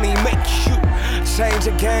the money make you. Change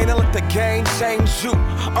the game and let the game change you.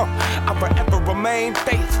 I'll forever remain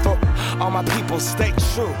faithful. All my people stay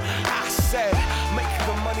true. I said, make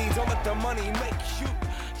the money, don't let the money make you.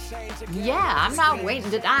 Yeah, I'm not waiting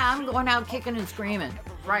to die. I'm going out kicking and screaming.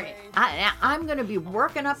 Right. I'm going to be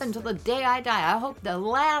working up until the day I die. I hope the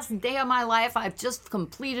last day of my life I've just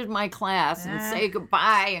completed my class and say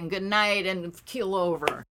goodbye and good night and keel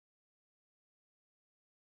over.